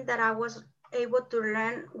everything that I was able to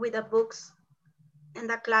learn with the books in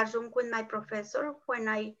the classroom with my professor when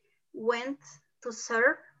I went to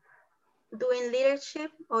serve doing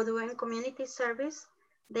leadership or doing community service,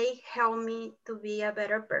 they helped me to be a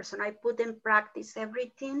better person. I put in practice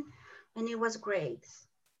everything and it was great.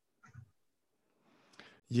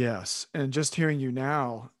 Yes. And just hearing you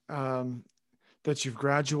now, that you've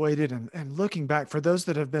graduated and looking back for those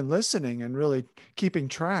that have been listening and really keeping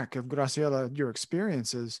track of Graciela, your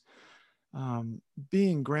experiences,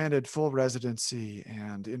 being granted full residency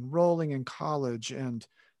and enrolling in college and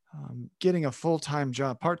getting a full-time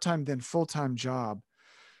job, part-time, then full-time job,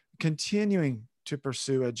 continuing to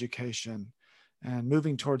pursue education and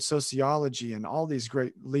moving towards sociology and all these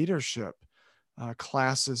great leadership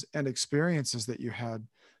classes and experiences that you had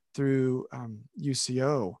through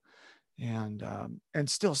UCO, and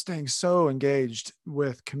still staying so engaged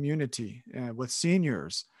with community, with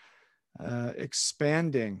seniors,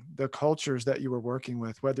 expanding the cultures that you were working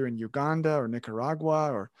with, whether in Uganda or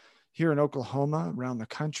Nicaragua or here in Oklahoma, around the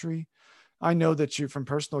country. I know that you, from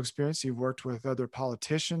personal experience, you've worked with other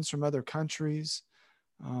politicians from other countries.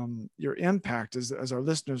 Your impact, as our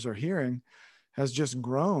listeners are hearing, has just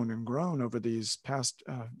grown and grown over these past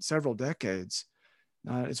several decades.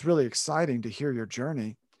 It's really exciting to hear your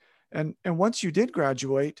journey. And once you did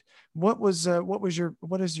graduate, what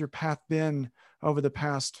has your path been over the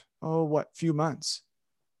past few months?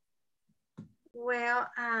 Well,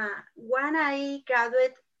 when I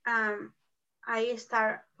graduate, I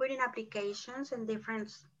start putting applications in different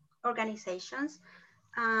organizations.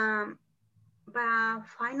 Um, but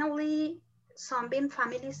finally, Sunbeam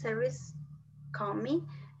Family Service called me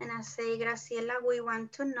and I say, Graciela, we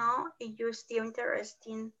want to know if you're still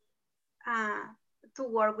interested uh, to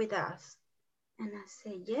work with us. And I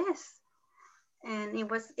say, yes. And it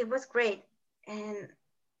was great. And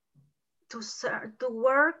to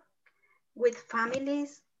work with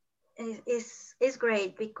families is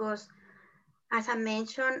great because, as I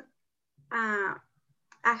mentioned, uh,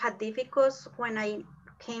 I had difficulties when I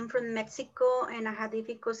came from Mexico, and I had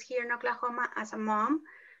difficulties here in Oklahoma as a mom.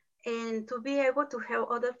 And to be able to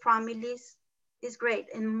help other families is great,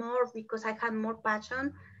 and more because I had more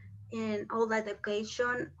passion in all the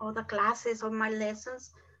education, all the classes, all my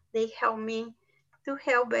lessons. They help me to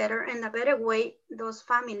help better in a better way those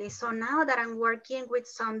families. So now that I'm working with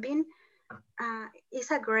Sunbeam,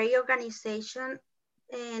 it's a great organization,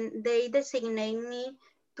 and they designate me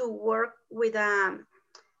to work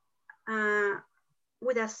uh,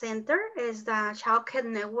 with a center. Is the Child Care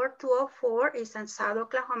Network 204. Is in South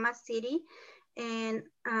Oklahoma City, and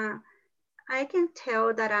I can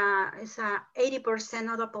tell that it's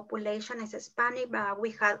 80% of the population is Hispanic, but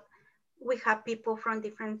we have people from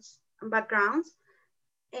different backgrounds,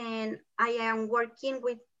 and I am working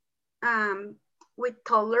with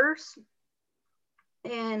toddlers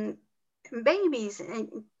and babies and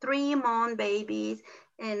 3-month babies,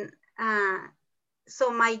 and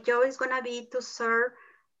so my job is gonna be to serve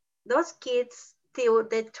those kids till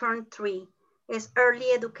they turn 3. It's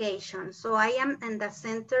early education. So I am in the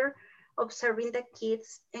center observing the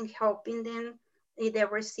kids and helping them if they're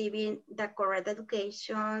receiving the correct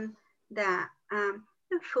education, the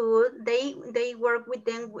food. They work with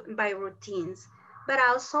them by routines. But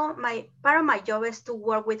also my part of my job is to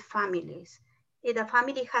work with families. If the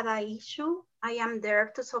family had an issue, I am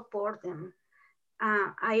there to support them.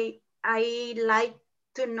 I like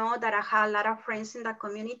to know that I have a lot of friends in the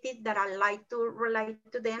community that I like to relate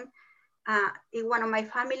to them. In one of my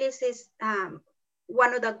families is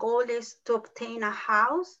one of the goals is to obtain a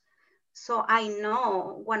house. So I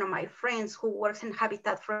know one of my friends who works in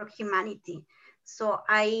Habitat for Humanity. So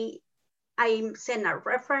I send a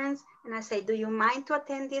reference and I say, do you mind to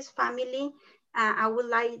attend this family? I would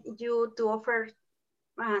like you to offer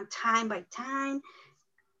time by time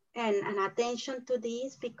and attention to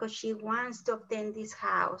this because she wants to obtain this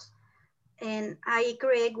house. And I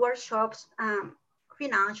create workshops,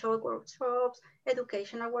 financial workshops,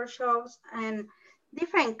 educational workshops, and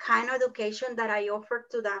different kind of education that I offer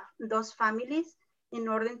to those families in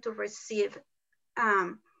order to receive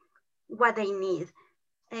um, what they need.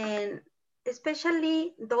 And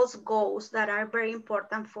especially those goals that are very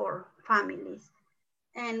important for families.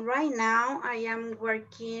 And right now I am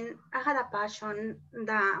working, I had a passion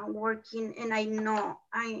that working, and I know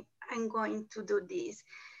I'm going to do this.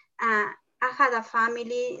 I had a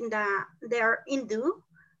family that they're Hindu,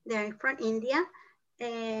 they're from India,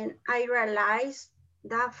 and I realized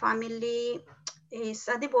that family is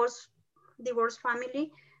a divorce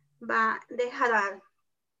family, but they had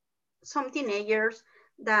some teenagers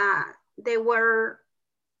that they were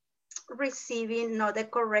receiving not the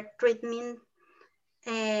correct treatment,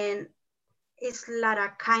 and it's like a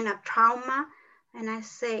kind of trauma. And I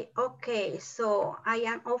say, okay, so I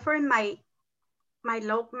am offering my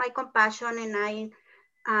love, my compassion, and I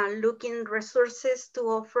looking resources to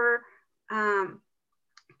offer um,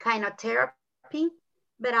 kind of therapy,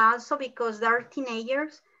 but also because they're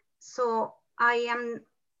teenagers. So I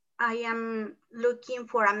am looking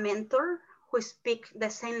for a mentor who speaks the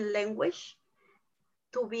same language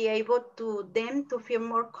to be able to them to feel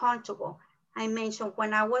more comfortable. I mentioned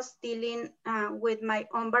when I was dealing with my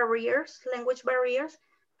own barriers, language barriers,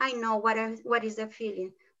 I know what is the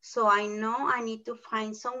feeling. So I know I need to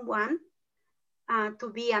find someone to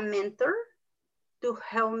be a mentor to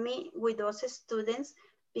help me with those students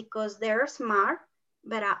because they're smart,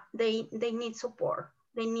 but they need support,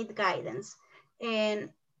 they need guidance. And,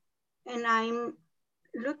 and I'm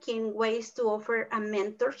looking ways to offer a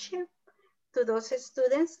mentorship to those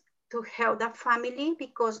students to help the family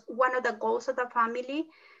because one of the goals of the family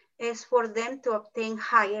is for them to obtain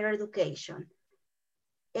higher education.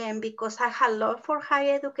 And because I had love for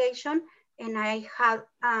higher education and I had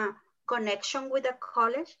a connection with the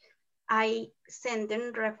college, I send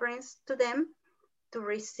them reference to them to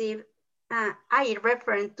receive, I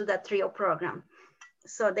reference to the TRIO program.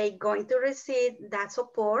 So they're going to receive that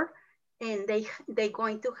support, and they're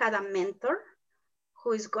going to have a mentor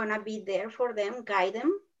who is gonna be there for them, guide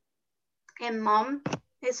them, and mom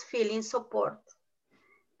is feeling support.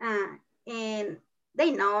 And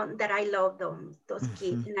they know that I love them, those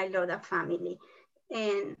kids, Mm-hmm. and I love the family.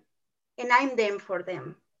 And I'm there for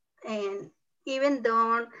them. And even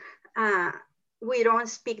though uh, we don't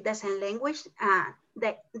speak the same language,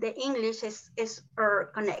 the English is our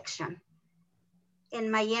connection.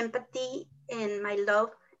 And my empathy and my love,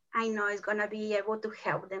 I know is gonna be able to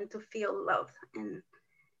help them to feel loved. And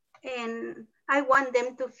I want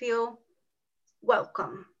them to feel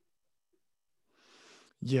welcome.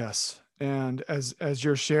 Yes, and as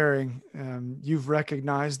you're sharing, you've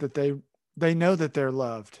recognized that they know that they're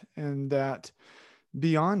loved, and that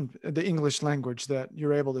beyond the English language that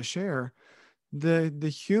you're able to share,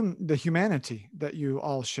 the humanity that you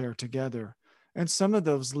all share together, and some of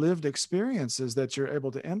those lived experiences that you're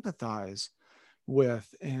able to empathize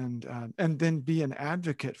with, and then be an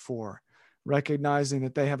advocate for, recognizing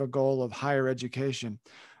that they have a goal of higher education.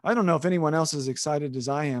 I don't know if anyone else is excited as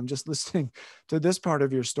I am just listening to this part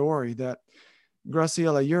of your story, that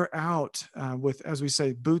Graciela, you're out with, as we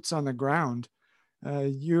say, boots on the ground.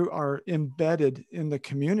 You are embedded in the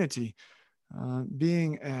community,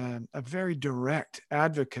 being a very direct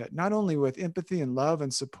advocate, not only with empathy and love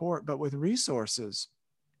and support, but with resources,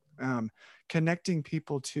 um, connecting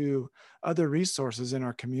people to other resources in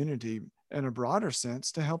our community in a broader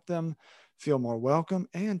sense to help them feel more welcome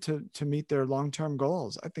and to meet their long-term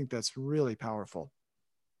goals. I think that's really powerful.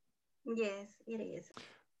 Yes, it is.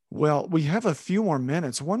 Well, we have a few more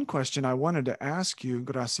minutes. One question I wanted to ask you,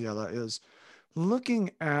 Graciela, is looking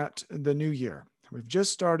at the new year. We've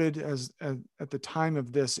just started at the time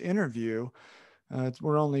of this interview.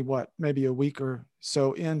 We're only maybe a week or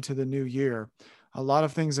so into the new year. A lot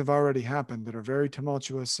of things have already happened that are very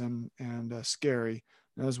tumultuous and scary,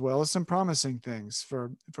 as well as some promising things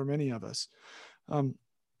for many of us. Um,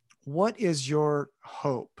 what is your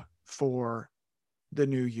hope for the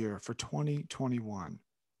new year, for 2021?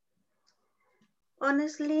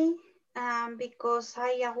 Honestly, because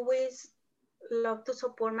I always love to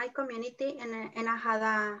support my community, and I had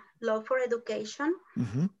a love for education.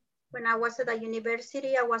 Mm-hmm. When I was at the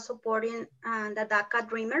university, I was supporting the DACA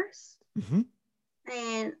Dreamers. Mm-hmm.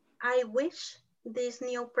 And I wish this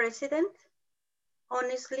new president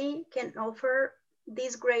honestly can offer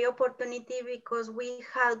this great opportunity, because we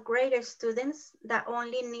have greater students that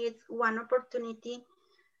only need one opportunity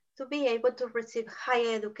to be able to receive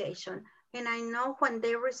higher education. And I know when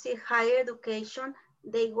they receive higher education,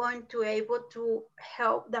 they're going to able to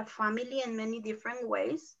help the family in many different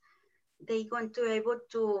ways. They're going to able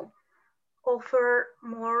to offer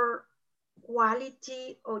more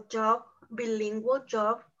quality of job, bilingual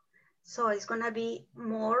job. So it's gonna be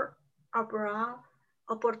more abroad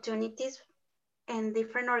opportunities and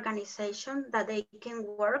different organizations that they can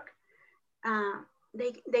work. Uh,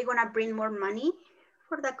 they're gonna bring more money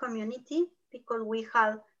for the community, because we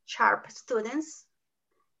have sharp students,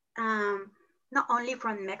 um, not only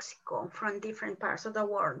from Mexico, from different parts of the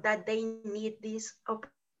world, that they need this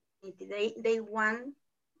opportunity. They want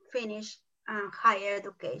finish higher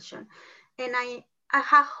education. And I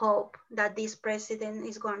have hope that this president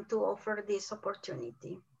is going to offer this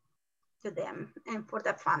opportunity to them and for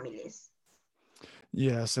the families.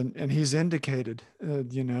 Yes, and he's indicated,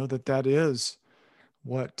 that is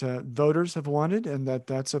what voters have wanted, and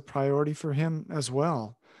that's a priority for him as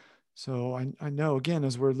well. So I know, again,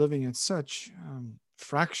 as we're living in such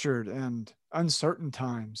fractured and uncertain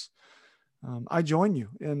times, I join you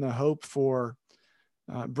in the hope for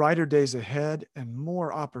brighter days ahead and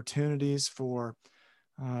more opportunities for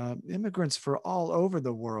immigrants for all over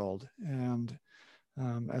the world. And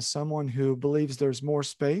as someone who believes there's more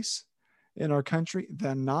space in our country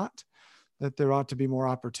than not, that there ought to be more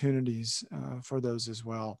opportunities for those as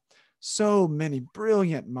well. So many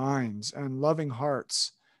brilliant minds and loving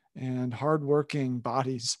hearts and hardworking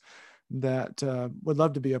bodies that would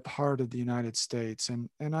love to be a part of the United States.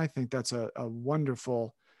 And I think that's a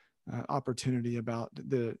wonderful opportunity about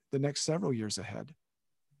the next several years ahead.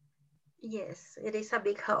 Yes, it is a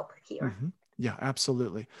big help here. Mm-hmm. Yeah,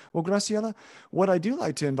 absolutely. Well, Graciela, what I do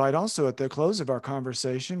like to invite also at the close of our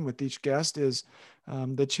conversation with each guest is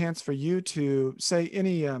the chance for you to say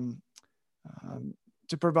any, um,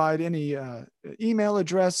 to provide any email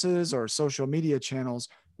addresses or social media channels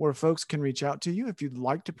where folks can reach out to you if you'd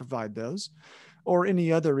like to provide those. or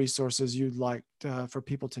any other resources you'd like for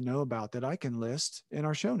people to know about that I can list in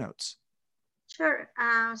our show notes? Sure.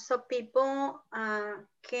 So people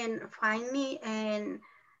can find me in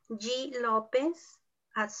G. Lopez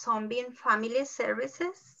at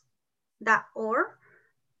sunbeamfamilyservices.org.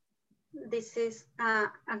 This is a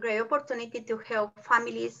great opportunity to help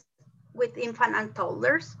families with infant and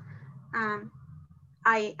toddlers.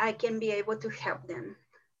 I can be able to help them.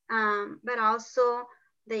 But also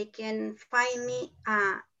they can find me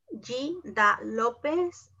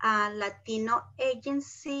G.Lopez, Latino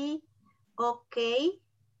Agency, OK.org.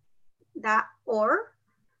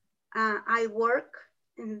 I work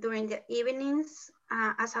during the evenings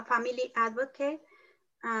as a family advocate.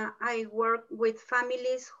 I work with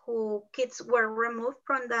families whose kids were removed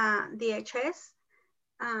from the DHS.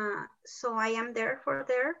 So I am there for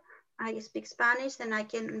there. I speak Spanish and I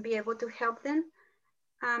can be able to help them.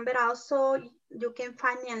 But also you can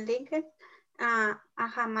find me on LinkedIn. I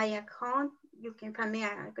have my account. You can find me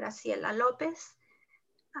at Graciela Lopez.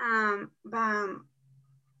 And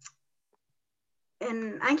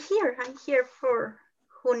I'm here for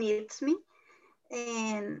who needs me.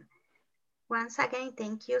 And once again,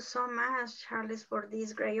 thank you so much, Charles, for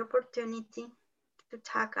this great opportunity to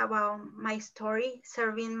talk about my story,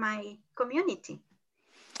 serving my community.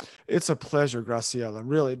 It's a pleasure, Graciela.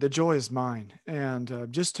 Really, the joy is mine. And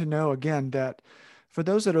just to know again that for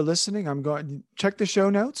those that are listening, I'm going to check the show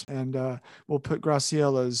notes, and we'll put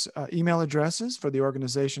Graciela's email addresses for the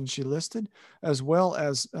organizations she listed, as well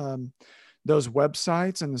as those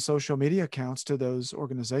websites and the social media accounts to those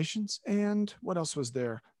organizations. And what else was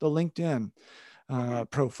there? The LinkedIn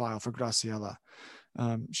profile for Graciela.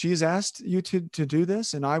 She's asked you to do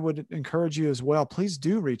this, and I would encourage you as well. Please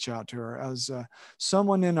do reach out to her as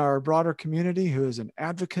someone in our broader community who is an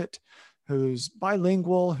advocate, who's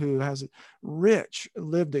bilingual, who has rich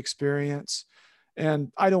lived experience.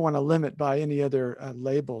 And I don't want to limit by any other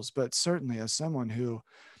labels, but certainly as someone who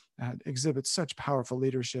exhibits such powerful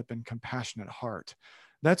leadership and compassionate heart.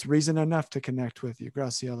 That's reason enough to connect with you,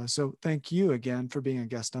 Graciela. So thank you again for being a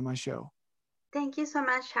guest on my show. Thank you so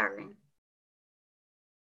much, Charlene.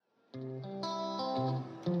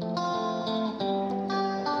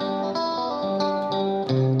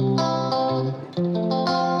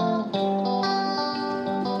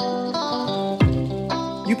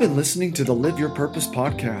 You've been listening to the Live Your Purpose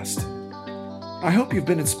podcast. I hope you've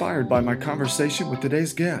been inspired by my conversation with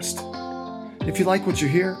today's guest. If you like what you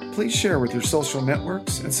hear, please share with your social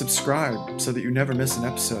networks and subscribe so that you never miss an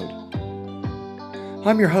episode.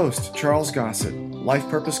 I'm your host, Charles Gossett, life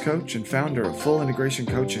purpose coach and founder of Full Integration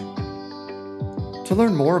Coaching. To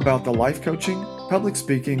learn more about the life coaching, public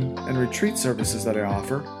speaking, and retreat services that I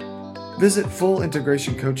offer, visit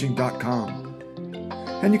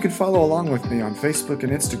fullintegrationcoaching.com. And you can follow along with me on Facebook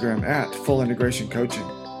and Instagram at Full Integration Coaching.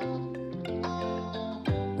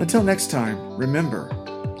 Until next time, remember,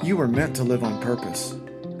 you were meant to live on purpose.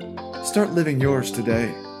 Start living yours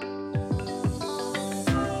today.